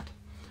of that.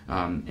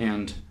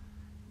 And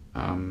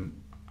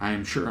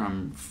I'm sure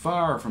I'm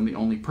far from the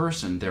only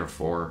person,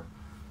 therefore,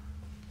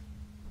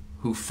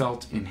 who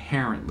felt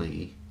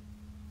inherently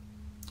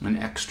an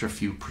extra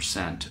few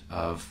 %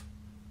 of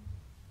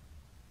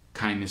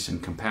kindness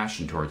and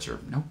compassion towards her.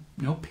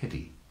 No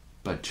pity,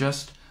 but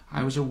just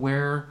I was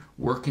aware,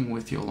 working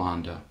with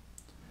Yolanda,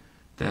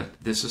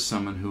 that this is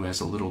someone who, as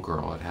a little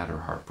girl, had her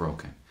heart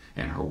broken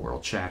and her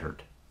world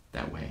shattered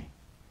that way.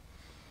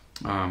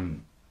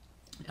 On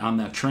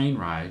that train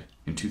ride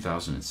in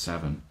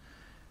 2007,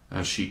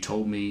 she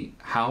told me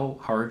how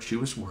hard she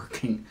was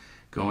working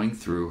going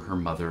through her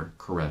mother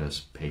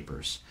Coretta's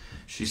papers.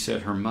 She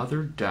said her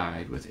mother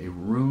died with a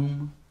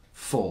room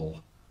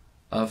full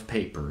of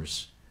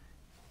papers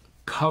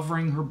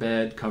covering her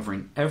bed,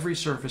 covering every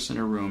surface in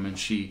her room,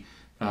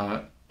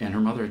 and her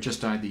mother had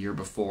just died the year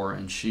before,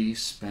 and she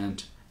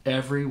spent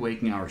every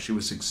waking hour. She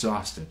was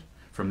exhausted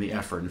from the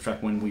effort. In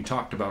fact, when we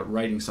talked about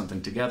writing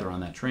something together on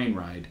that train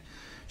ride,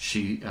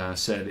 she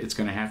said, it's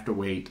going to have to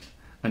wait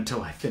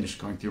until I finish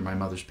going through my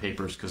mother's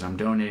papers because I'm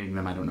donating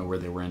them. I don't know where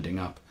they were ending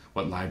up,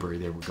 what library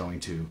they were going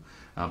to,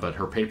 but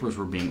her papers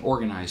were being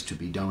organized to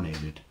be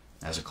donated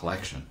as a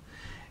collection.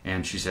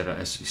 And she said,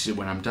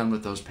 when I'm done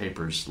with those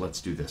papers,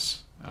 let's do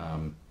this.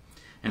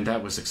 And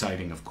that was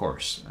exciting, of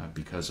course,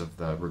 because of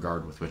the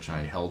regard with which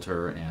I held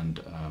her.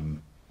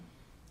 And,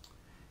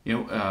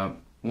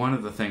 one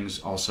of the things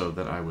also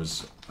that I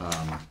was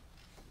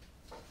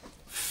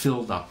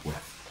filled up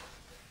with,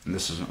 and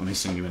this is, let me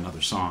sing you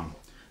another song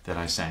that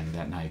I sang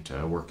that night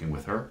working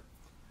with her.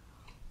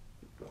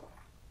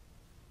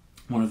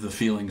 One of the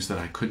feelings that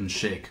I couldn't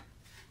shake,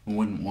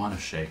 wouldn't want to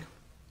shake,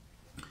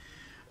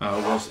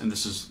 was, and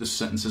this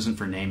sentence isn't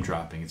for name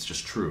dropping, it's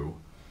just true,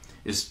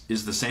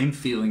 is the same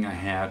feeling I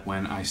had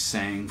when I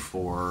sang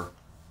for,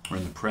 or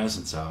in the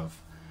presence of,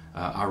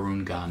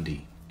 Arun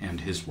Gandhi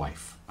and his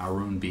wife.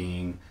 Arun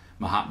being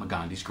Mahatma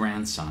Gandhi's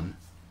grandson,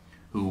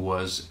 who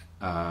was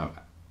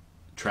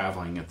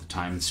traveling at the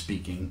time and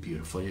speaking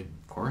beautifully,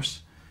 of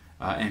course.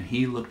 And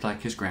he looked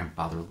like his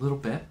grandfather a little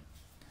bit.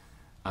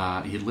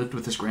 He had lived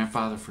with his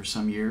grandfather for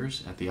some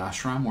years at the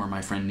ashram where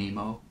my friend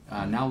Nimo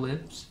now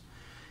lives.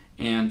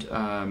 And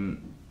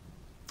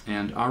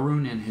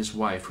Arun and his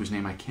wife, whose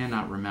name I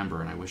cannot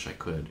remember, and I wish I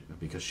could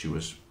because she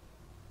was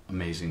an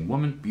amazing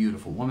woman,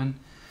 beautiful woman,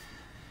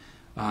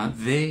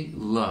 they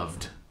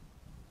loved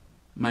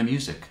my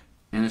music.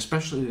 And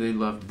especially they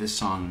loved this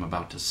song I'm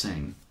about to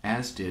sing,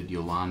 as did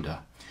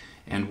Yolanda.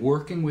 And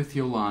working with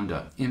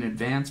Yolanda in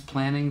advance,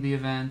 planning the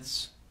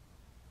events,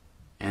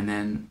 and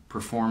then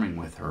performing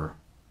with her,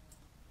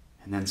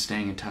 and then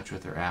staying in touch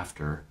with her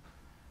after,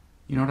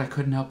 you know what I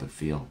couldn't help but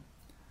feel?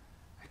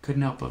 I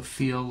couldn't help but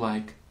feel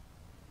like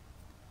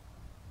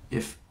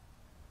if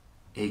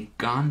a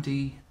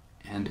Gandhi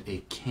and a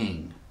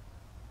king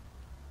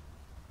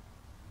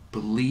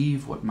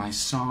believe what my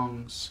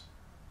songs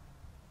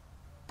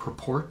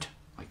purport,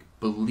 like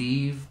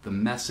believe the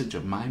message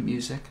of my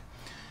music,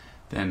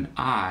 then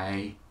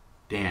I,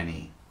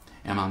 Danny,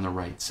 am on the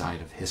right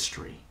side of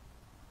history.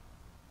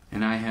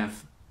 And I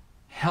have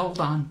held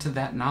on to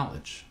that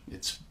knowledge.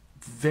 It's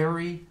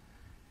very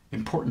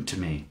important to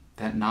me,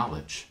 that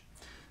knowledge,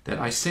 that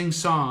I sing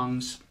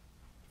songs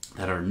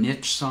that are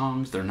niche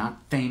songs. They're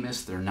not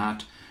famous. They're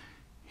not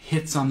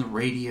hits on the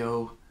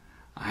radio.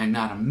 I'm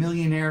not a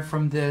millionaire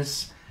from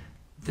this.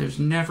 There's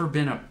never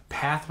been a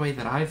pathway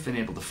that I've been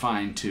able to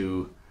find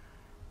to,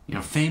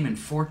 fame and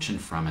fortune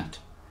from it.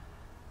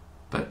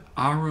 But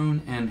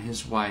Arun and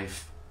his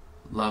wife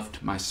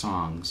loved my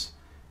songs,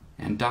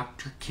 and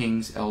Dr.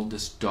 King's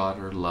eldest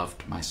daughter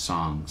loved my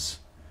songs.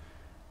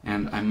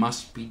 And I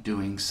must be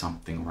doing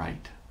something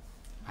right.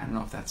 I don't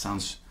know if that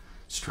sounds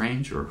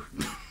strange or,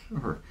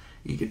 or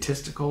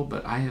egotistical,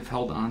 but I have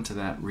held on to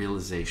that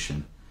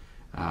realization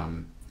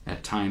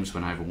at times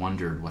when I've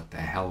wondered what the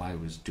hell I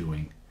was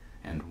doing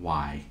and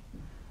why.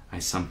 I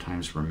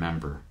sometimes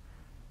remember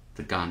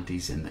the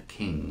Gandhis and the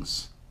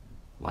Kings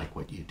like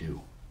what you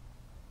do.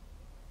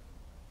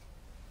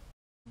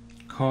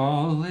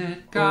 Call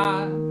it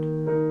God,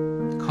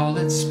 call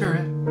it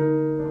Spirit,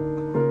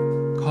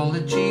 call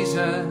it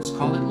Jesus,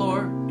 call it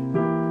Lord,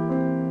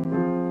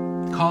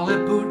 call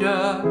it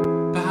Buddha,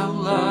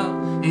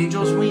 Baha'u'llah,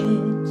 angel's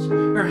wings,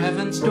 or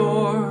heaven's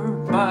door.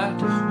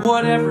 But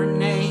whatever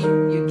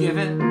name you give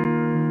it,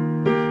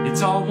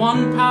 it's all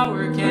one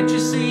power, can't you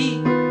see?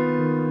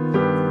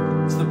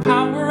 It's the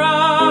power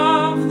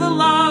of the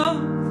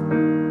love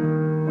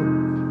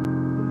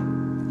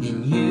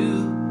in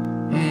you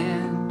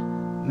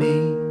and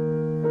me.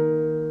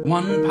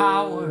 One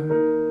power,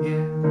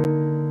 yeah.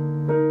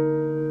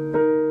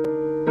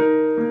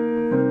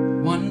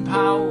 One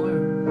power.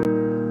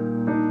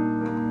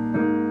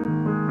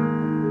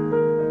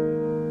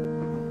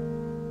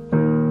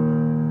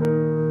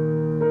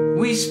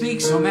 We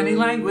speak so many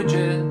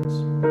languages,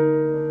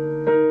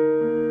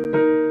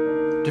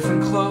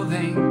 different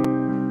clothing,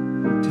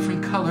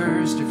 different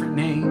colors, different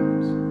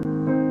names.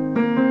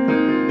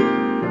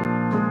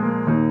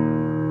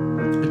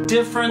 But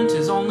different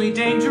is only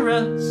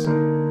dangerous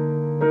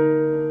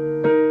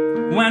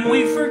when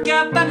we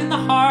forget that in the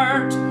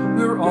heart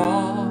we're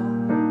all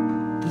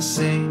the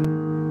same.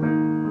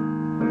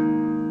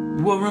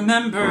 We'll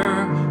remember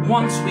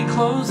once we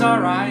close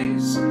our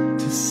eyes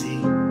to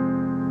see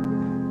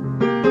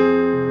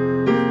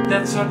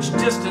that such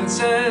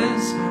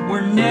distances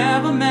were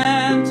never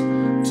meant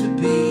to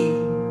be.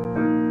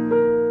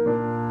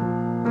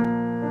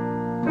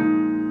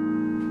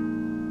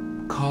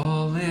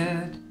 Call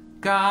it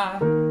God,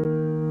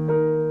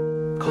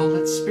 call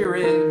it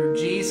Spirit, or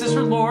Jesus,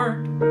 or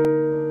Lord,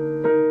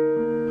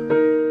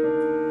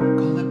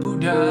 call it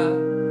Buddha,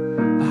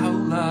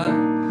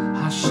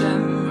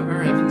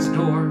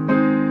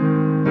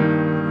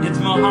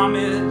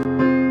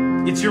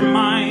 It's your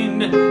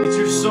mind, it's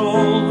your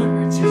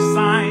soul, it's your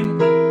sign.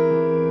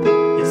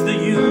 It's the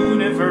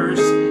universe,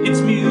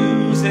 it's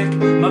music,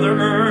 Mother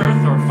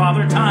Earth or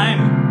Father Time.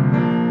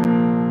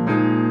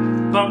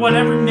 But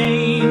whatever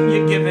name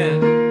you give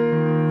it,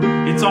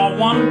 it's all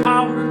one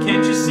power,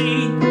 can't you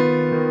see?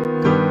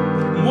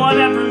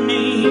 Whatever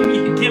name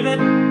you give it,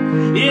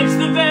 it's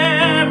the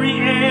very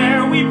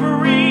air we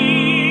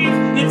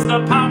breathe. It's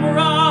the power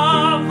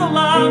of the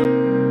love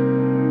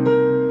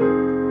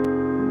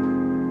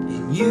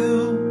in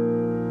you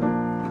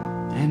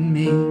and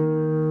me.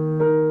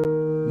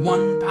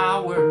 One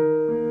power,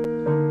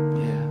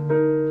 yeah.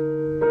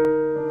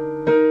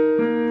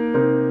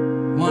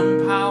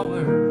 One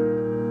power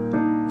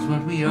is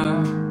what we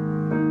are.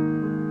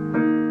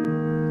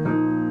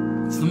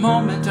 It's the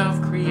moment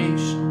of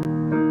creation.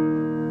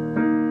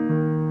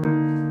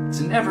 It's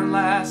an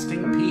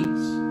everlasting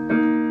peace.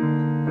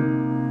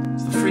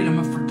 It's the freedom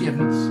of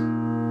forgiveness.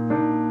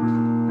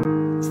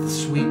 It's the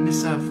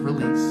sweetness of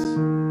release.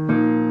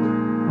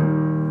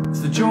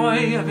 It's the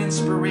joy of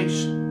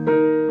inspiration.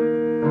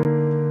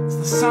 It's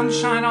the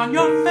sunshine on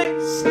your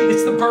face.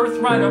 It's the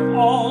birthright of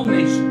all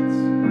nations.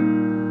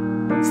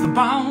 It's the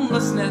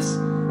boundlessness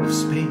of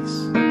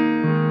space.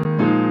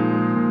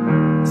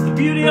 It's the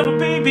beauty of a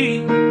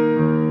baby.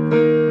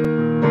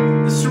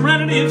 The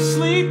serenity of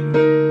sleep.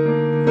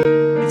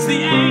 It's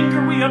the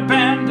anger we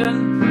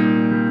abandon,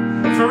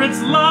 for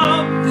it's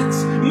love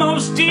that's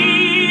most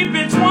deep.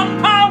 It's one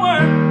power.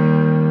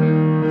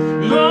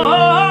 Oh,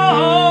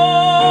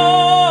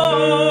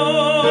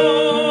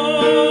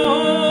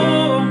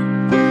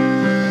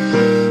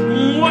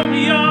 what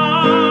we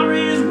are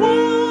is one.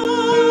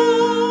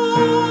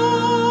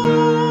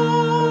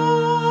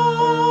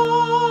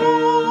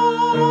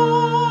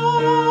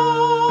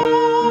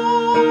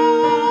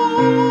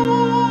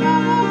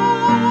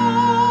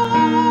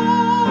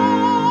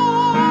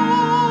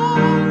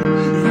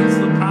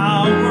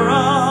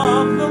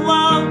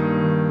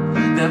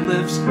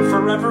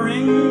 Forever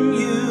in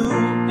you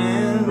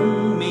and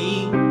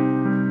me.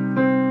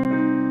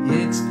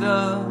 It's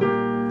the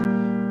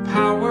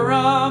power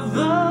of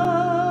the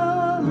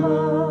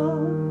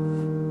love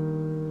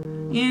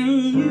in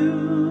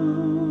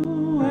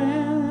you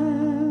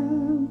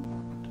and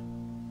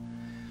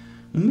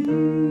me.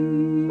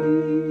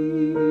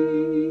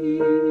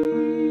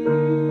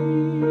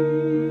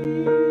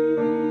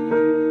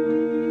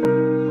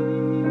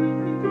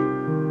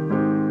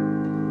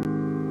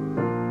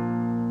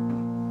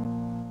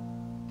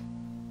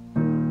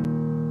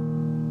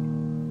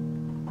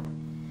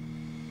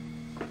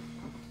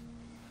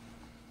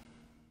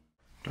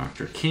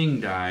 Dr.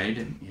 King died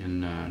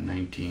in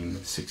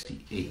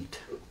 1968.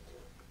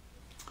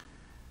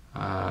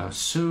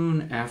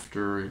 Soon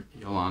after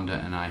Yolanda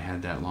and I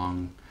had that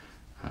long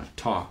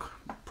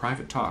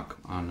private talk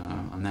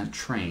on that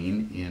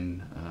train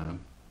in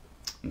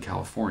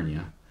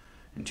California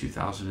in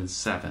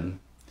 2007,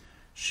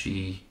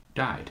 she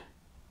died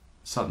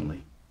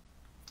suddenly.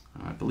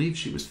 I believe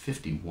she was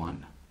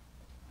 51.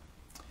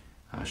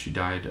 She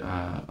died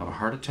of a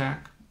heart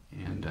attack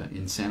and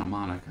in Santa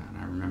Monica, and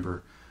I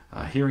remember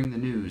hearing the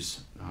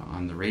news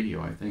on the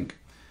radio, I think,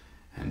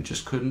 and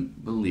just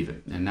couldn't believe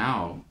it. And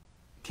now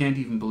can't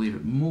even believe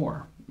it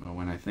more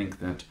when I think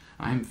that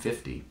I'm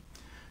 50.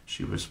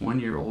 She was 1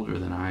 year older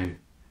than I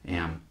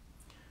am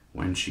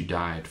when she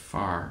died,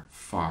 far,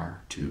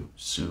 far too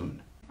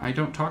soon. I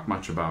don't talk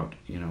much about,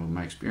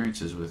 my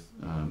experiences with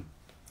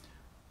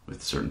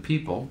certain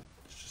people.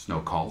 There's just no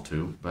call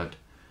to, but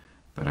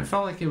I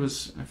felt like it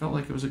was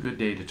a good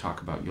day to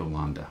talk about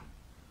Yolanda.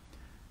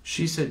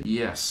 She said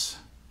yes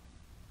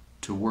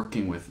to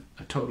working with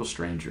a total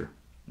stranger,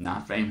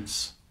 not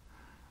famous.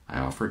 I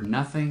offered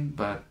nothing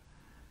but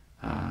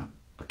a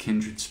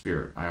kindred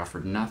spirit. I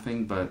offered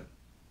nothing but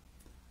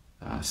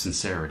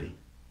sincerity.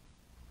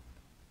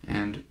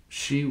 And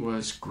she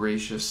was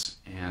gracious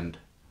and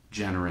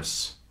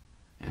generous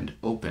and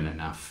open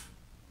enough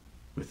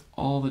with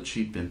all that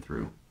she'd been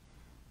through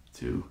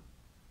to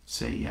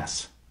say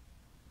yes.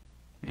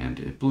 And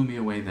it blew me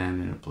away then,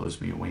 and it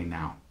blows me away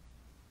now.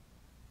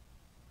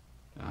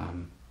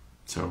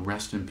 So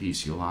rest in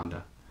peace,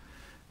 Yolanda.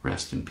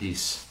 Rest in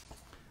peace,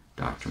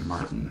 Dr.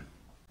 Martin.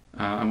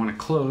 I want to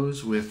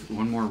close with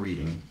one more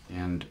reading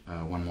and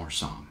one more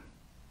song.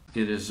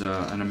 It is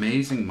an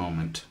amazing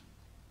moment,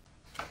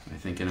 I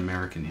think, in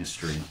American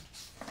history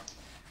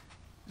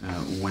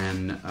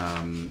when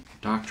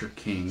Dr.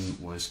 King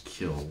was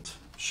killed,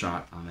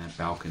 shot on that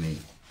balcony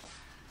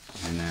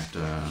in that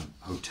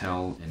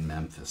hotel in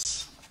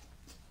Memphis,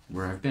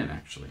 where I've been,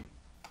 actually.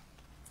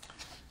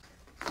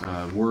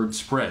 Word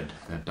spread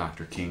that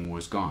Dr. King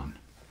was gone.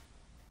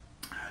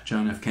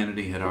 John F.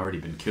 Kennedy had already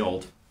been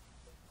killed.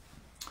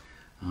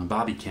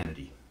 Bobby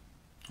Kennedy,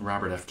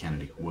 Robert F.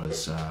 Kennedy,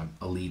 was a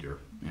leader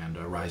and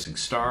a rising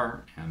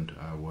star, and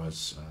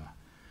was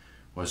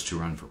to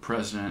run for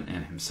president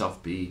and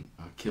himself be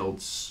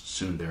killed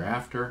soon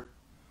thereafter.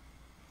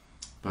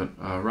 But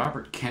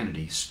Robert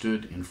Kennedy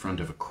stood in front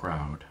of a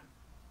crowd.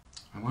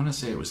 I want to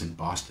say it was in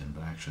Boston,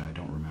 but actually I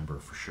don't remember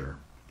for sure.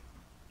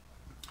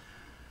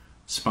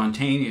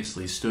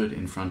 spontaneously stood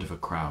in front of a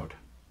crowd,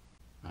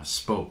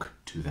 spoke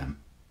to them,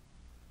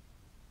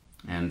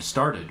 and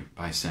started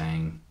by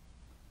saying,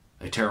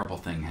 "A terrible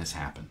thing has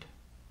happened.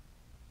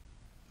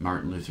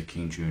 Martin Luther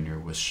King Jr.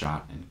 was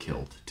shot and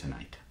killed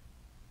tonight."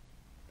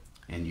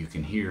 And you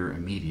can hear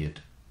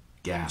immediate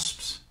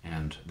gasps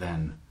and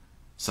then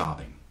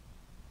sobbing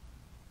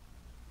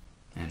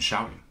and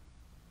shouting.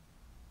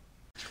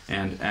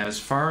 And as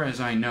far as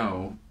I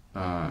know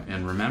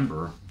and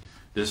remember,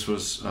 this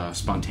was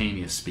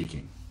spontaneous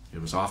speaking. It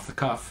was off the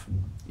cuff,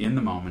 in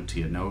the moment.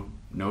 He had no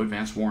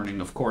advance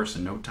warning, of course,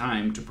 and no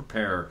time to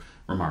prepare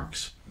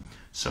remarks.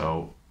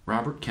 So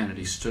Robert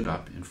Kennedy stood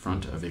up in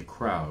front of a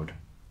crowd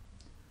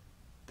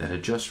that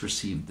had just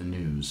received the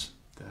news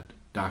that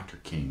Dr.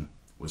 King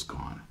was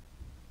gone.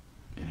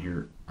 And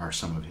here are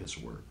some of his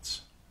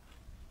words.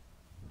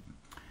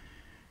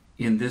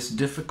 "In this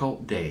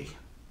difficult day,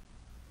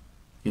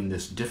 in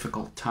this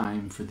difficult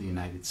time for the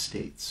United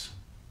States,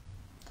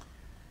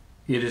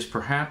 it is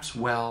perhaps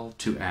well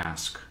to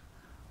ask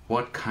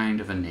what kind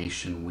of a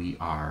nation we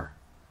are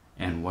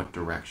and what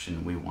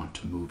direction we want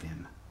to move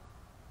in.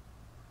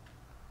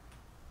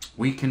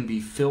 We can be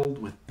filled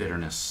with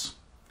bitterness,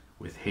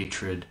 with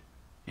hatred,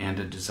 and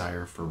a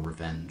desire for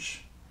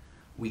revenge.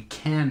 We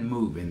can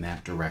move in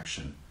that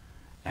direction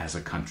as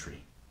a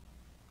country,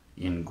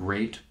 in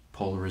great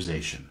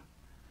polarization.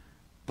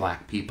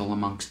 Black people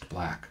amongst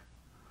black,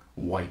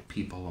 white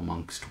people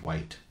amongst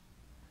white,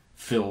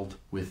 filled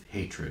with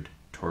hatred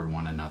toward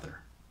one another.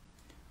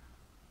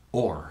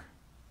 Or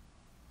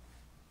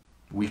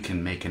we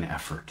can make an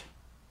effort,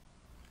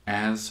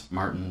 as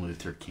Martin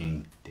Luther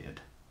King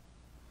did,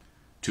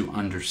 to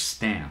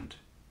understand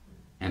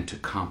and to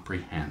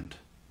comprehend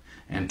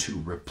and to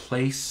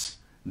replace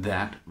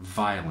that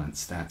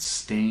violence, that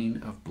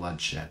stain of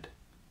bloodshed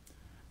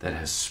that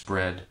has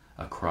spread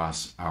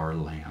across our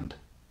land,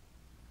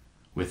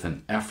 with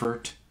an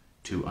effort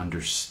to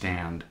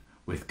understand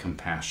with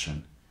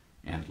compassion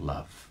and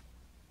love.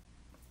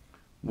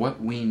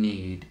 What we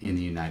need in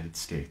the United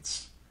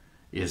States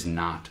is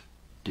not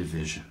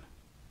division.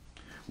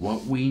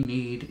 What we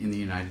need in the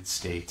United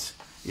States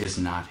is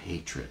not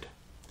hatred.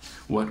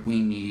 What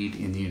we need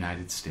in the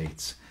United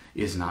States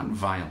is not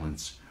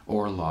violence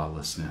or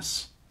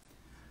lawlessness,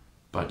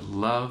 but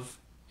love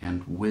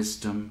and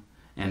wisdom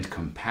and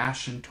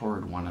compassion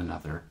toward one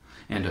another,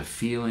 and a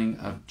feeling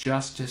of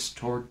justice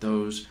toward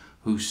those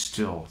who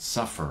still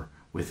suffer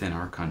within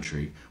our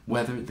country,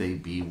 whether they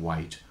be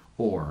white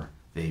or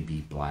they be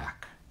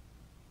black.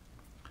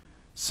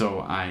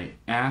 So I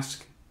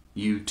ask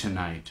you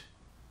tonight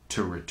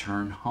to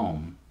return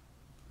home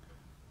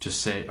to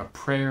say a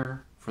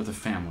prayer for the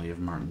family of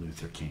Martin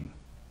Luther King.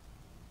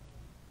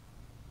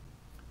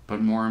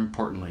 But more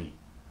importantly,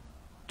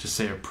 to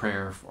say a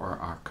prayer for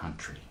our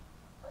country,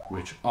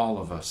 which all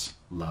of us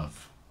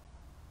love.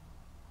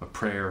 A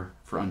prayer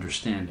for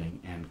understanding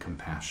and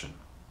compassion.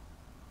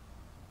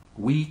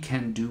 We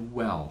can do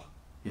well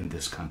in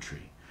this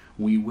country.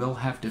 We will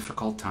have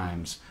difficult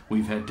times.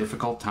 We've had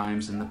difficult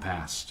times in the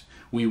past.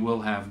 We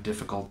will have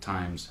difficult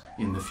times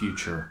in the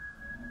future.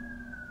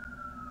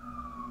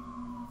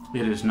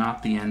 It is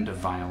not the end of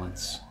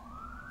violence.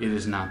 It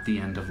is not the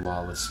end of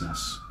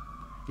lawlessness.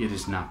 It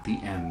is not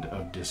the end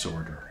of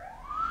disorder.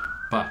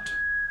 But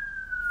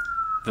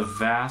the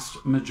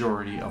vast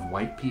majority of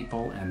white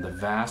people and the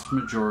vast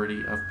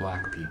majority of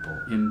black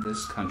people in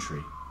this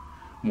country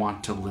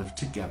want to live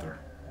together,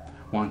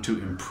 want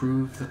to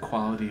improve the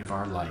quality of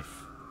our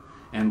life,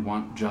 and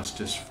want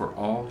justice for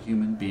all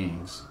human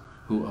beings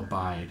who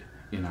abide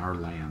in our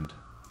land.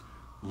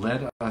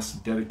 Let us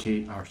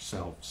dedicate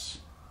ourselves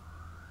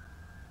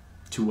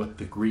to what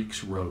the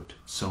Greeks wrote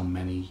so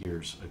many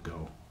years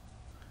ago,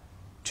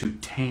 to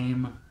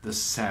tame the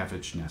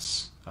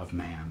savageness of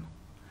man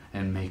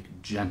and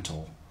make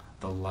gentle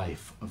the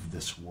life of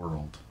this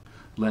world.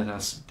 Let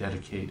us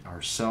dedicate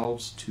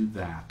ourselves to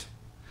that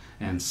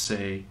and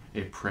say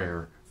a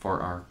prayer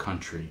for our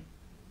country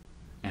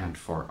and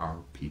for our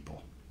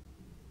people.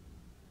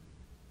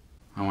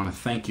 I want to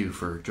thank you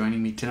for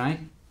joining me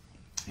tonight,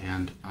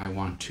 and I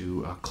want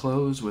to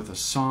close with a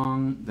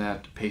song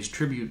that pays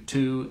tribute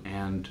to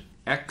and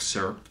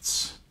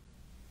excerpts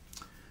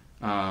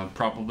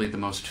probably the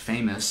most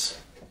famous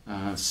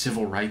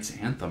civil rights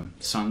anthem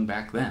sung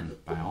back then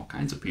by all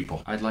kinds of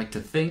people. I'd like to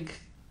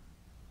think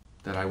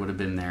that I would have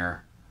been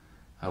there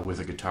with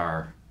a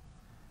guitar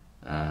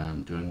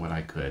doing what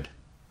I could.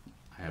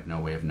 I have no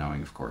way of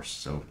knowing, of course,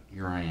 so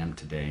here I am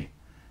today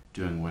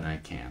doing what I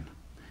can.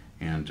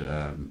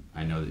 And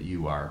I know that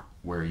you are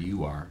where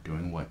you are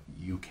doing what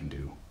you can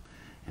do,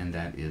 and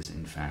that is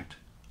in fact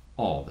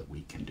all that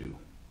we can do.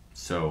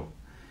 So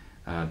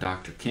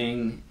Dr.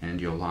 King and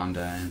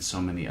Yolanda and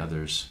so many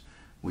others,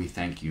 we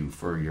thank you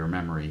for your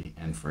memory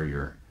and for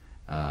your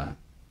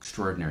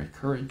extraordinary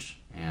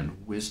courage and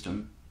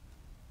wisdom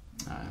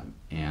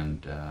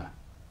and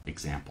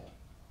example.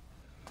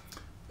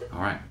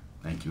 All right,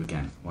 thank you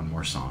again. One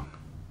more song.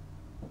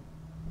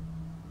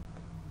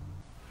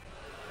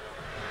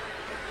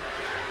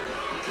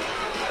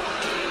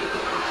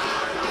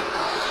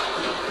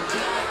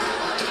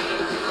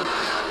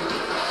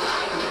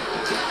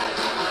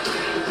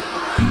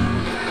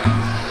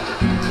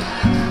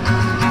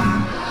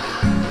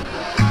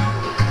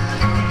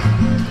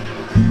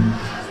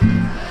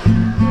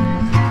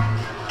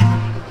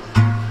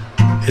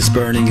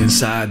 burning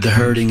inside, the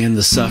hurting and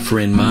the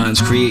suffering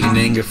minds, creating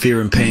anger,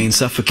 fear and pain,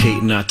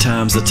 suffocating our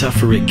times. The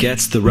tougher it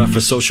gets, the rougher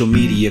social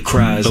media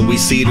cries, but we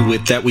see to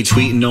it that we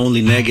tweeting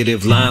only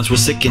negative lines. We're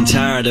sick and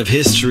tired of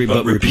history,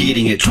 but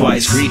repeating it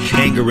twice. Greed,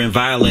 anger and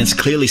violence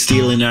clearly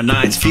stealing our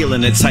nights,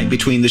 feeling it tight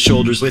between the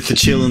shoulders with a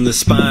chill in the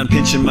spine,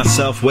 pinching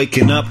myself,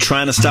 waking up,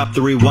 trying to stop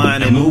the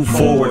rewind and move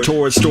forward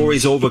towards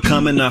stories,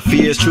 overcoming our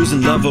fears,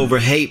 choosing love over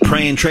hate,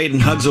 praying, trading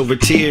hugs over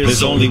tears.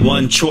 There's only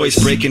one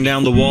choice, breaking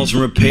down the walls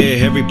and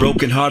repair every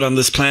broken heart on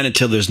this planet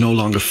till there's no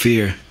longer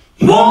fear.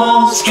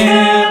 Walls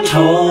can't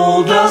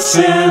hold us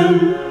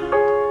in,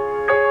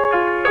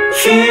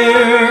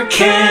 fear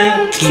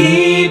can't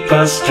keep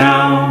us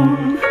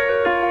down.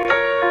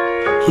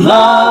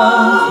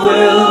 Love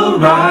will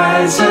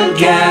rise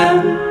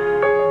again.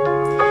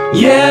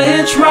 Yeah,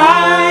 it's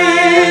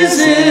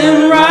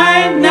rising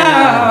right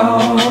now.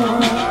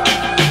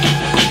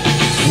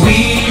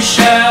 We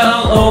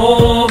shall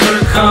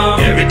overcome.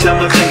 Every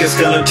time I think it's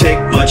gonna take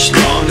much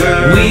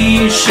longer,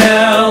 We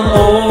shall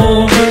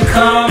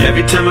overcome.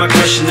 every time I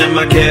question, am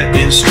I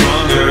getting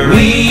stronger?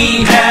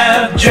 We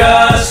have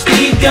just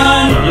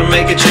begun. To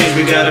make a change,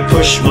 we gotta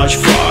push much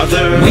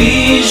farther.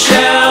 We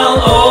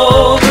shall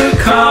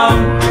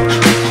overcome.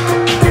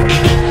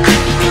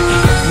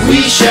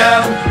 We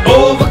shall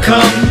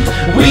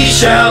overcome. We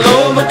shall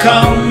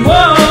overcome.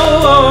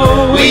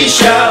 Whoa, we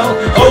shall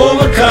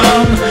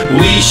overcome.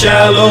 We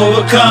shall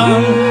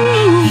overcome.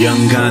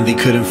 Young Gandhi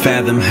couldn't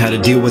fathom how to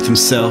deal with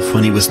himself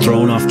when he was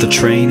thrown off the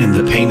train and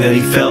the pain that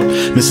he felt.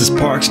 Mrs.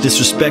 Parks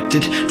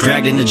disrespected,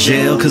 dragged into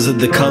jail cause of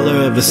the color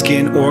of her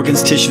skin,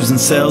 organs, tissues and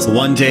cells.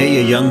 One day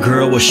a young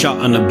girl was shot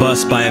on a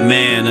bus by a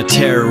man, a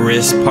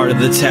terrorist, part of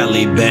the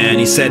Taliban.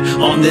 He said,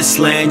 on this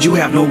land you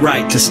have no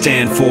right to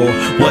stand for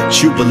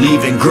what you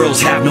believe in. Girls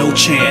have no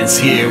chance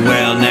here.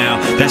 Well now,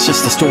 that's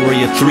just the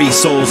story of three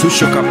souls who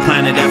shook our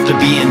planet after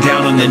being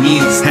down on their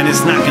knees. And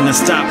it's not gonna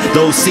stop.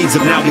 Those seeds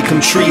have now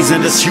become trees,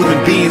 and as human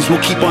beings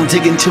we'll keep on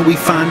digging till we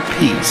find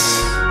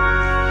peace.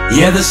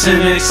 Yeah, the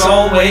cynics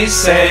always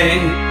say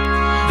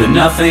that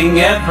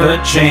nothing ever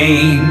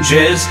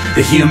changes.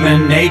 The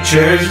human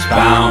nature's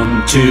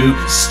bound to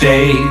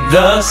stay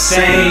the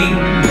same.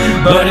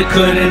 But it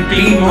couldn't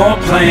be more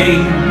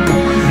plain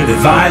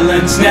that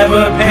violence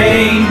never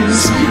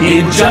pays,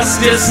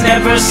 injustice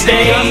never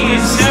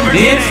stays.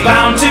 It's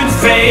bound to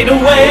fade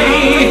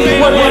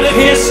away. What if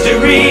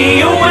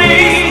history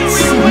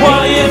awaits?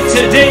 What if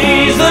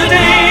today's the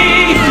day?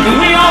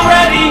 We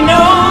already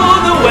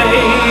know the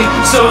way,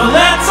 so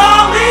let's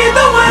all lead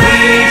the way.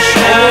 We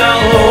shall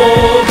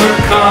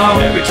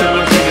overcome. Every time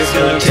I think it's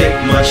gonna take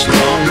much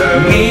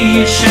longer,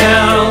 We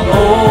shall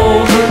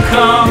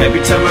overcome.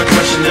 every time I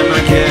question, am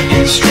I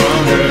getting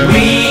stronger?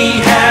 We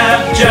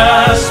have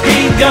just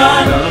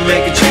begun. Gonna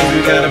make a change,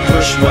 we gotta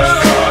push much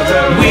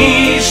farther.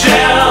 We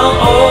shall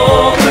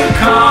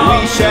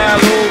overcome. We shall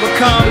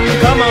overcome.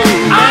 Come on.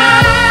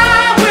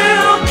 I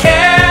will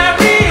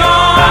carry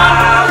on.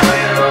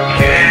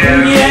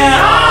 Yeah,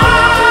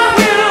 I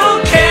will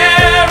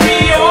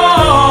carry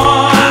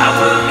on.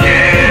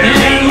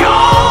 And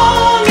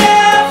long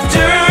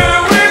after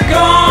we're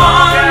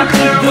gone,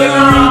 the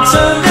roots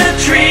of the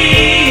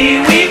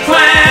tree we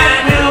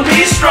plant will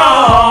be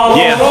strong.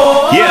 Yeah,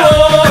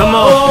 come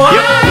on.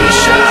 Yep. We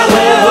shall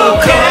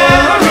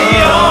overcome.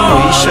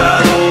 We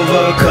shall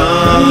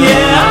overcome.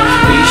 Yeah,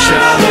 we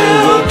shall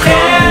overcome.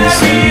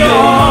 carry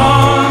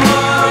on.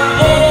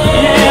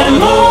 And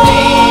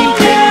long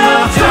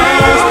after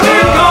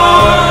we're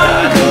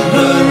gone,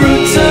 the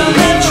roots of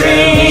the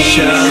tree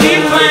we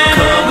plant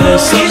will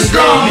be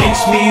strong.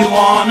 Makes me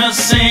wanna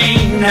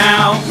sing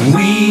now.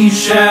 We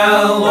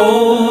shall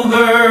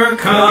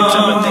overcome. Every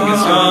time I think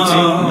it's gonna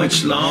take much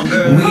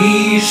longer,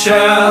 We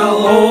shall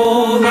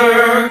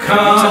overcome.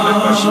 every time I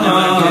question, am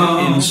I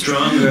getting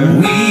stronger?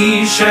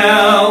 We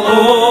shall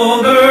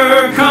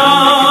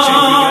overcome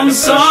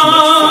someday.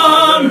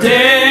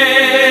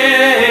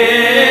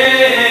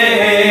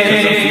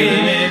 'Cause I'm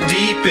feeling it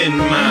deep in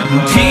my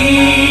heart.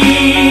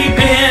 Deep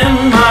in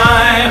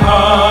my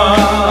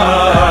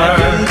heart,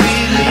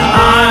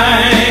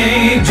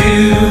 I do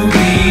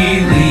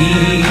believe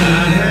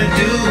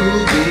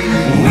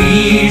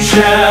we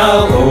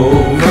shall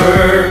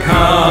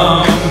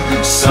overcome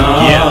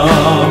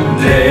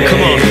someday.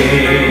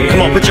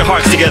 Come on, put your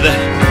hearts together.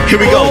 Here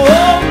we go.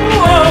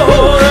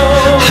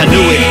 I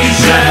knew it.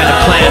 God had a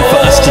plan for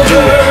us to do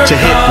it. To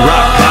hit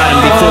rock bottom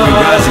before we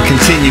rise and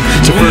continue.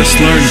 To first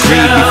learn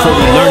greed before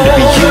we learn to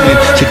be human.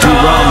 To do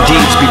wrong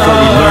deeds before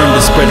we learn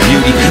to spread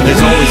beauty.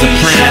 There's always a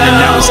plan, and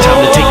now it's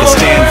time to take a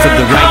stand for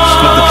the rights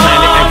of the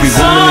planet, every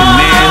woman and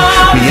man.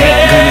 We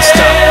ain't gonna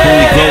stop,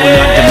 only growing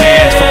our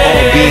demands for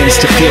all beings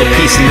to feel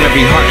peace in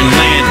every heart and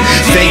land.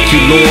 Thank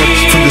you, Lord,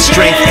 for the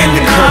strength and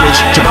the courage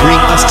to bring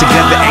us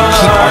together and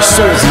keep our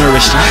souls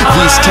nourished.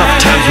 These tough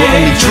times will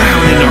only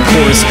drown in our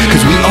chorus,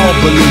 cause we all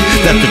believe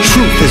that the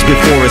truth is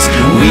before us.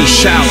 We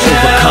shall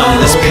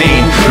overcome this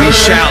pain. We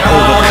shall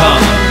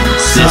overcome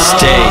this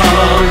day.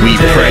 We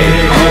pray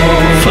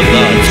for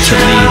love to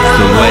lead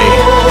the way.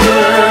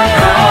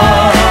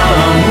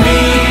 We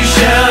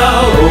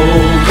shall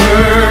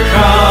overcome.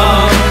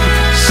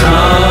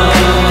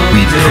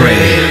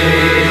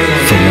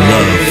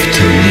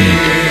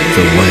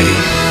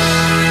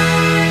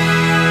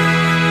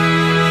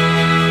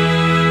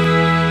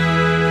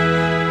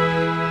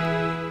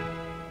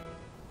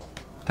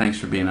 Thanks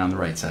for being on the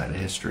right side of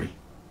history.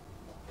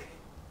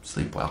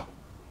 Sleep well.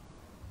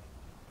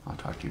 I'll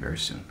talk to you very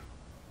soon.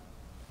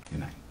 Good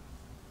night.